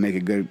 They make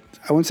a good,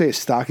 I wouldn't say a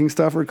stocking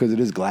stuffer because it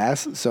is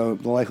glass, so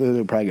the likelihood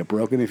it'll probably get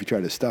broken if you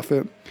try to stuff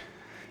it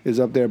is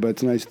up there, but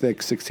it's a nice thick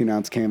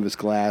 16-ounce canvas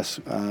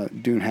glass.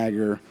 Dune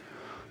Hager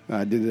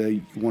did a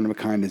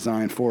one-of-a-kind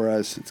design for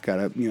us. It's got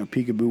a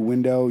peekaboo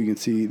window. You can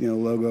see the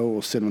logo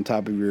will sit on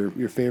top of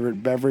your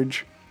favorite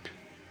beverage.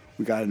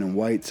 We got it in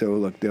white, so it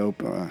looked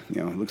dope.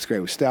 It looks great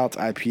with stouts,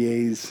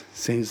 IPAs,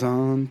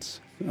 saisons,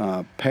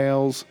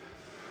 pales,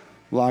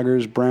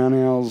 lagers, brown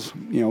ales,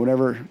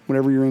 whatever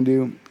you're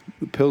into.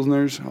 The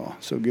pilsners, oh,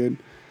 so good,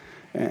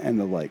 and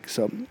the like.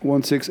 So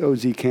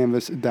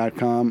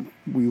 16ozcanvas.com.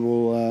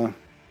 We'll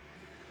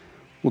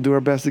do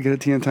our best to get it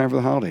to you in time for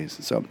the holidays.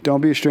 So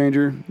don't be a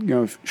stranger.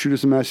 Shoot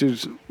us a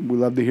message. We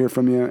love to hear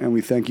from you, and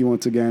we thank you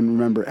once again.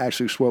 Remember,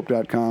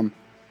 ashleyswope.com.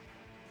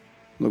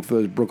 Look for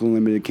those Brooklyn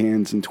Limited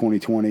cans in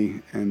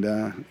 2020.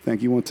 And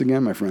thank you once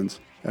again, my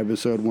friends.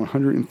 Episode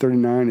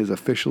 139 is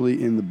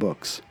officially in the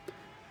books.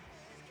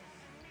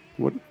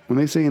 When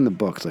they say in the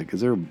books,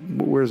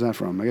 where is that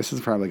from? I guess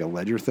it's probably like a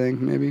ledger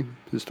thing, maybe,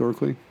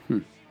 historically.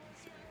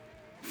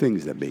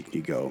 Things that make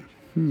you go,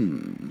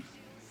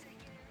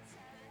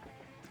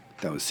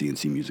 That was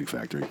CNC Music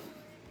Factory.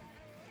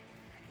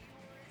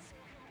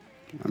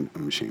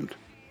 I'm ashamed.